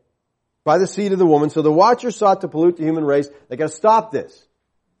man by the seed of the woman. So the watchers sought to pollute the human race. They got to stop this.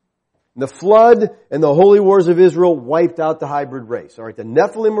 The flood and the holy wars of Israel wiped out the hybrid race. All right, the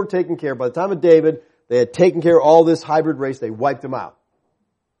Nephilim were taken care of. By the time of David, they had taken care of all this hybrid race. They wiped them out.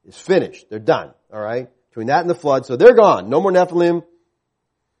 It's finished. They're done. All right, between that and the flood. So they're gone. No more Nephilim.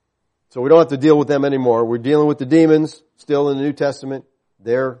 So we don't have to deal with them anymore. We're dealing with the demons still in the New Testament.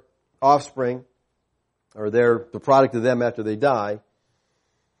 Their offspring, or they're the product of them after they die.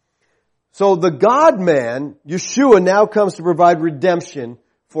 So the God-man, Yeshua, now comes to provide redemption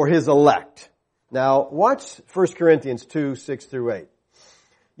for his elect. Now, watch 1 Corinthians 2, 6 through 8.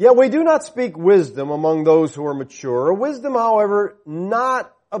 Yet we do not speak wisdom among those who are mature, a wisdom, however, not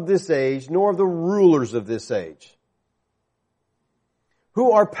of this age, nor of the rulers of this age,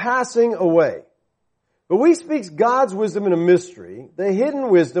 who are passing away. But we speak God's wisdom in a mystery, the hidden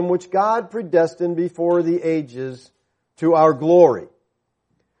wisdom which God predestined before the ages to our glory.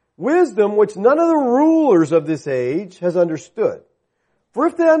 Wisdom which none of the rulers of this age has understood. For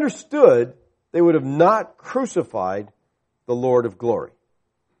if they understood, they would have not crucified the the Lord of glory.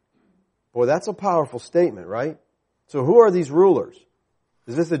 Boy, that's a powerful statement, right? So who are these rulers?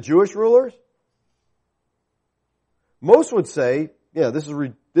 Is this the Jewish rulers? Most would say, yeah, this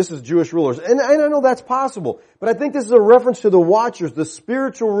is Jewish rulers. And I know that's possible. But I think this is a reference to the watchers, the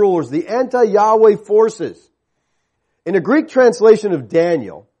spiritual rulers, the anti-Yahweh forces. In a Greek translation of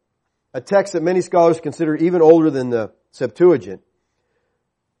Daniel, a text that many scholars consider even older than the Septuagint,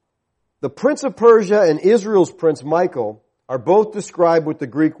 the prince of Persia and Israel's prince Michael are both described with the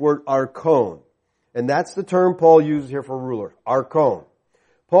Greek word archon. And that's the term Paul uses here for ruler, archon.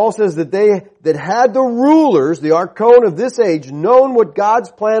 Paul says that had the rulers, the archon of this age, known what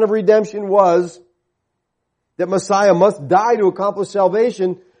God's plan of redemption was, that Messiah must die to accomplish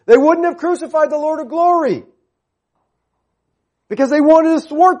salvation, they wouldn't have crucified the Lord of glory. Because they wanted to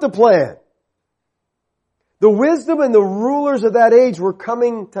thwart the plan. The wisdom and the rulers of that age were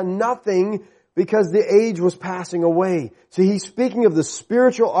coming to nothing because the age was passing away. So he's speaking of the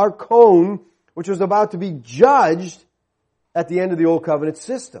spiritual archon, which was about to be judged at the end of the Old Covenant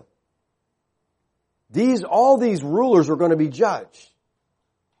system. All these rulers were going to be judged.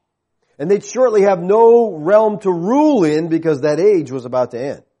 And they'd shortly have no realm to rule in because that age was about to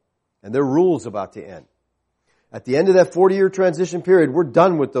end. And their rule is about to end. At the end of that 40-year transition period, we're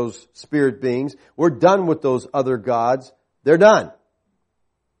done with those spirit beings. We're done with those other gods. They're done.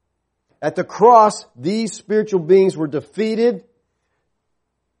 At the cross, these spiritual beings were defeated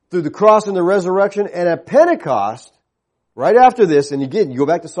through the cross and the resurrection. And at Pentecost, right after this, and again, you go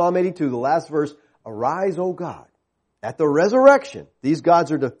back to Psalm 82, the last verse, arise, O God. At the resurrection, these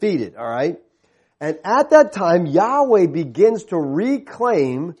gods are defeated, all right? And at that time, Yahweh begins to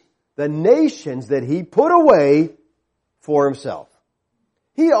reclaim the nations that He put away for Himself.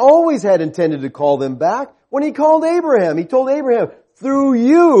 He always had intended to call them back. When He called Abraham, He told Abraham, through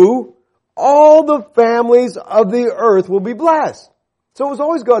you, all the families of the earth will be blessed. So it was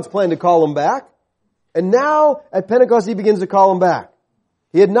always God's plan to call them back. And now, at Pentecost, He begins to call them back.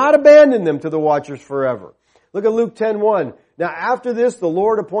 He had not abandoned them to the watchers forever. Look at Luke 10:1. Now after this, the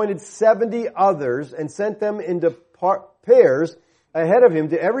Lord appointed 70 others and sent them into pairs ahead of Him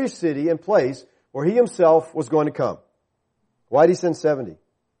to every city and place where He Himself was going to come. Why did He send 70?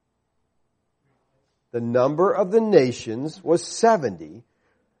 The number of the nations was 70.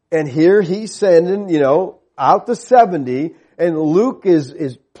 And here He's sending, out the 70. And Luke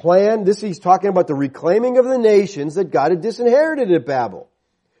is planned. He's talking about the reclaiming of the nations that God had disinherited at Babel.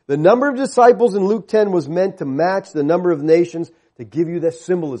 The number of disciples in Luke 10 was meant to match the number of nations to give you that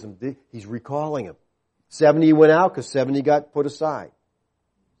symbolism. He's recalling them. 70 went out because 70 got put aside.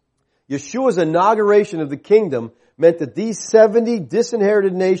 Yeshua's inauguration of the kingdom meant that these 70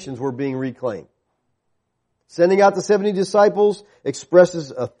 disinherited nations were being reclaimed. Sending out the 70 disciples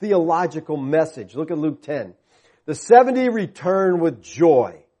expresses a theological message. Look at Luke 10. The 70 returned with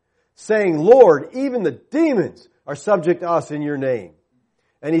joy, saying, Lord, even the demons are subject to us in your name.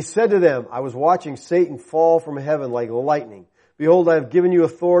 And He said to them, I was watching Satan fall from heaven like lightning. Behold, I have given you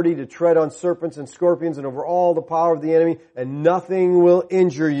authority to tread on serpents and scorpions and over all the power of the enemy, and nothing will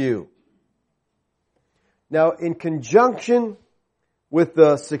injure you. Now, in conjunction with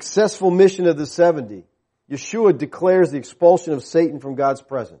the successful mission of the 70, Yeshua declares the expulsion of Satan from God's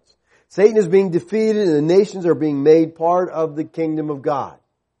presence. Satan is being defeated and the nations are being made part of the kingdom of God.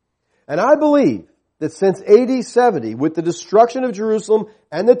 And I believe that since AD 70, with the destruction of Jerusalem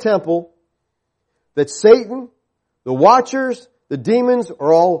and the temple, that Satan, the watchers, the demons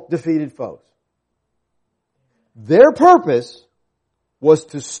are all defeated foes. Their purpose was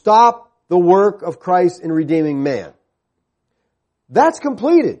to stop the work of Christ in redeeming man. That's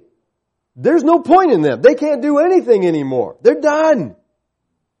completed. There's no point in them. They can't do anything anymore. They're done.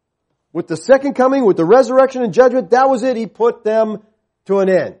 With the second coming, with the resurrection and judgment, that was it. He put them to an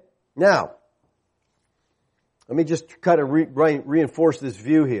end. Now, let me just kind of reinforce this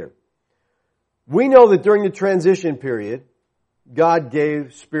view here. We know that during the transition period, God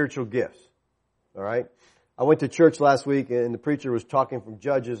gave spiritual gifts. All right? I went to church last week and the preacher was talking from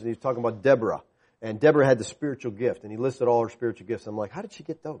Judges and he was talking about Deborah. And Deborah had the spiritual gift and he listed all her spiritual gifts. I'm like, how did she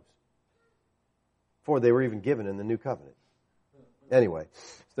get those? Before they were even given in the new covenant. Anyway,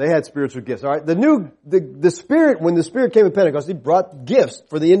 they had spiritual gifts. All right. The Spirit, when the Spirit came at Pentecost, He brought gifts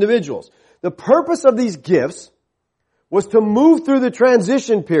for the individuals. The purpose of these gifts was to move through the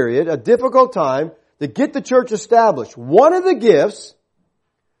transition period, a difficult time, to get the church established. One of the gifts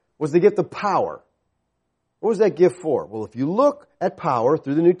was the gift of power. What was that gift for? Well, if you look at power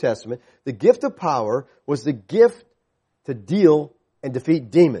through the New Testament, the gift of power was the gift to deal and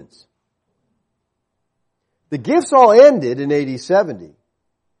defeat demons. The gifts all ended in AD 70.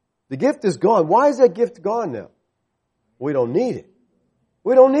 The gift is gone. Why is that gift gone now? We don't need it.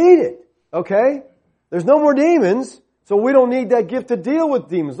 We don't need it. Okay? There's no more demons, so we don't need that gift to deal with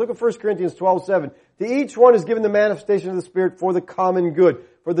demons. Look at 1 Corinthians 12:7. To each one is given the manifestation of the Spirit for the common good.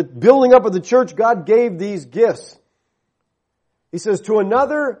 For the building up of the church, God gave these gifts. He says, to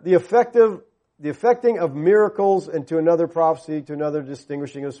another, the effecting of miracles, and to another prophecy, to another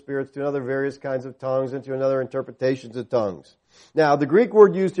distinguishing of spirits, to another various kinds of tongues, and to another interpretations of tongues. Now, the Greek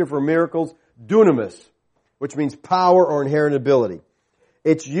word used here for miracles, dunamis, which means power or inherent ability.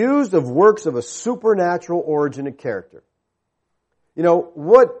 It's used of works of a supernatural origin and character. You know,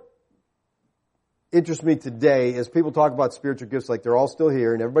 what interests me today is people talk about spiritual gifts like they're all still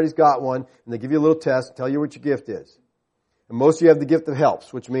here and everybody's got one, and they give you a little test and tell you what your gift is. And most of you have the gift of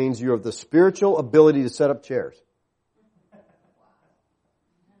helps, which means you have the spiritual ability to set up chairs.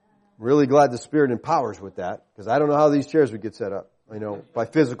 Really glad the Spirit empowers with that, because I don't know how these chairs would get set up, by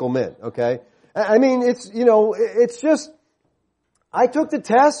physical men, okay? I mean, it's just, I took the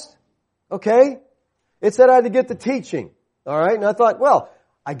test, okay? It said I had to get the teaching, alright? And I thought, well,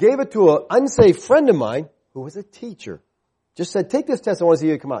 I gave it to an unsafe friend of mine who was a teacher. Just said, take this test, I want to see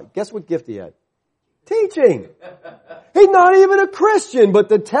you come out. Guess what gift he had? Teaching. He's not even a Christian, but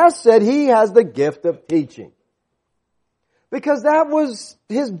the test said he has the gift of teaching. Because that was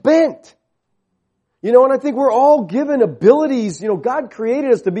his bent. And I think we're all given abilities. God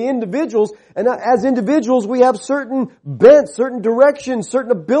created us to be individuals, and as individuals we have certain bents, certain directions,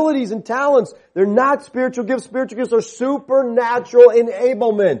 certain abilities and talents. They're not spiritual gifts. Spiritual gifts are supernatural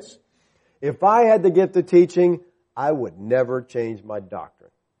enablements. If I had the gift of teaching, I would never change my doctrine.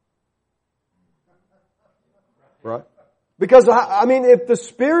 Right? Because, if the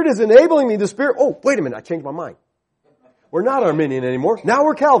Spirit is enabling me, wait a minute, I changed my mind. We're not Arminian anymore. Now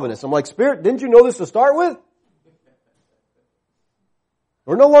we're Calvinists. I'm like, Spirit, didn't you know this to start with?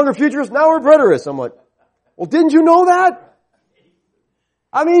 We're no longer futurists. Now we're preterists. I'm like, well, didn't you know that?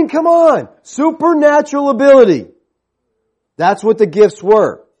 Come on. Supernatural ability. That's what the gifts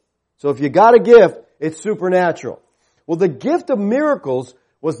were. So if you got a gift, it's supernatural. Well, the gift of miracles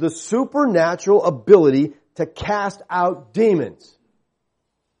was the supernatural ability to cast out demons.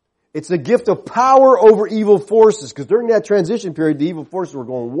 It's a gift of power over evil forces, because during that transition period, the evil forces were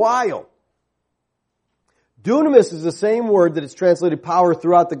going wild. Dunamis is the same word that is translated power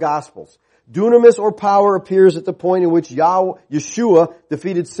throughout the Gospels. Dunamis or power appears at the point in which Yeshua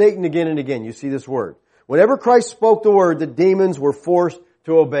defeated Satan again and again. You see this word. Whenever Christ spoke the word, the demons were forced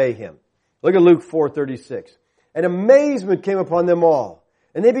to obey him. Look at Luke 4:36. And amazement came upon them all.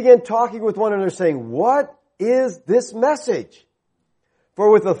 And they began talking with one another, saying, what is this message? For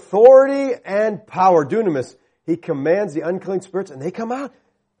with authority and power, dunamis, he commands the unclean spirits, and they come out.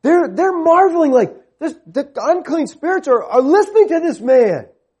 They're marveling like, the unclean spirits are listening to this man.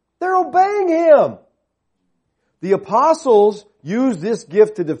 They're obeying him. The apostles used this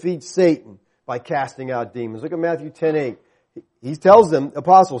gift to defeat Satan by casting out demons. Look at Matthew 10:8. He tells them,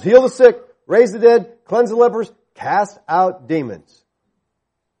 apostles, heal the sick, raise the dead, cleanse the lepers, cast out demons.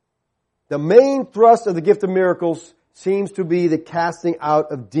 The main thrust of the gift of miracles seems to be the casting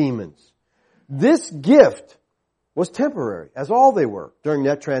out of demons. This gift was temporary, as all they were during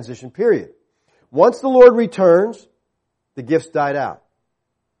that transition period. Once the Lord returns, the gifts died out.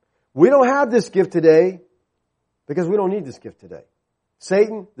 We don't have this gift today because we don't need this gift today.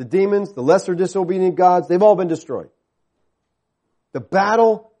 Satan, the demons, the lesser disobedient gods, they've all been destroyed. The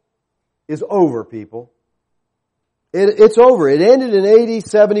battle is over, people. It's over. It ended in AD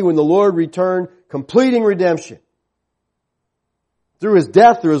 70 when the Lord returned, completing redemption. Through His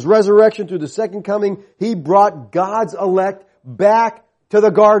death, through His resurrection, through the second coming, He brought God's elect back to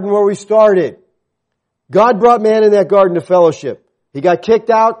the garden where we started. God brought man in that garden to fellowship. He got kicked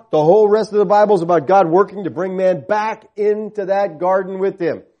out. The whole rest of the Bible is about God working to bring man back into that garden with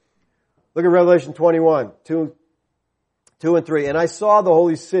Him. Look at Revelation 21, 2 and 3. And I saw the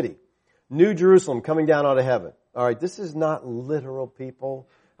holy city, New Jerusalem, coming down out of heaven. All right, this is not literal, people.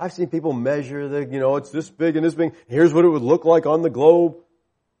 I've seen people measure it's this big and this big. Here's what it would look like on the globe.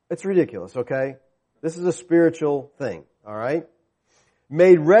 It's ridiculous, okay? This is a spiritual thing, all right?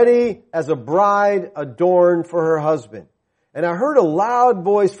 Made ready as a bride adorned for her husband. And I heard a loud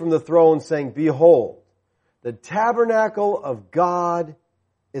voice from the throne saying, behold, the tabernacle of God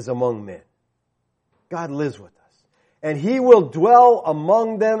is among men. God lives with us. And He will dwell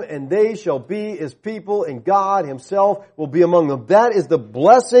among them, and they shall be His people, and God Himself will be among them. That is the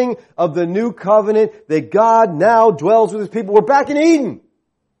blessing of the new covenant, that God now dwells with His people. We're back in Eden.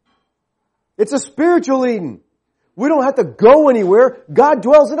 It's a spiritual Eden. We don't have to go anywhere. God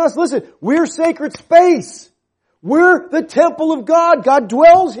dwells in us. Listen, we're sacred space. We're the temple of God. God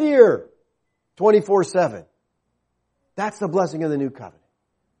dwells here 24/7. That's the blessing of the new covenant.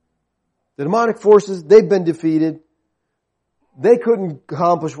 The demonic forces, they've been defeated. They couldn't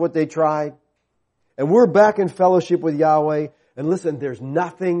accomplish what they tried. And we're back in fellowship with Yahweh. And listen, there's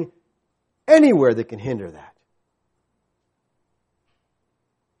nothing anywhere that can hinder that.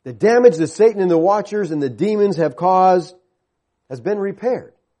 The damage that Satan and the watchers and the demons have caused has been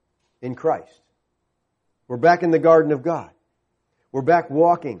repaired in Christ. We're back in the garden of God. We're back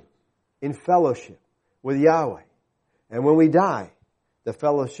walking in fellowship with Yahweh. And when we die, the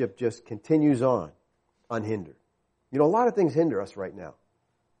fellowship just continues on unhindered. You know, a lot of things hinder us right now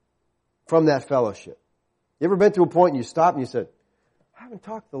from that fellowship. You ever been to a point and you stop and you said, I haven't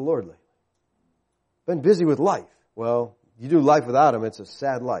talked to the Lord lately. Been busy with life. Well, you do life without Him, it's a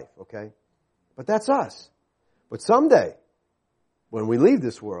sad life, okay? But that's us. But someday, when we leave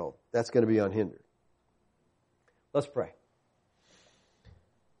this world, that's going to be unhindered. Let's pray.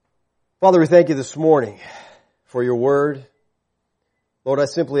 Father, we thank You this morning for Your word. Lord, I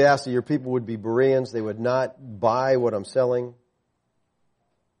simply ask that Your people would be Bereans. They would not buy what I'm selling.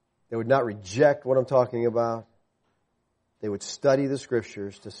 They would not reject what I'm talking about. They would study the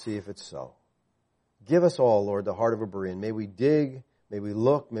Scriptures to see if it's so. Give us all, Lord, the heart of a Berean. May we dig, may we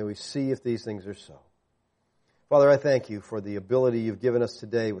look, may we see if these things are so. Father, I thank You for the ability You've given us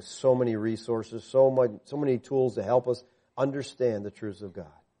today with so many resources, so many tools to help us understand the truths of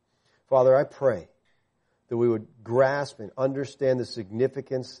God. Father, I pray that we would grasp and understand the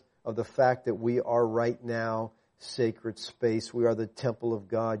significance of the fact that we are right now sacred space. We are the temple of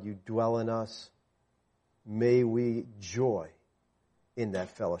God. You dwell in us. May we joy in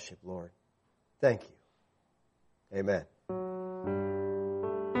that fellowship, Lord. Thank You. Amen.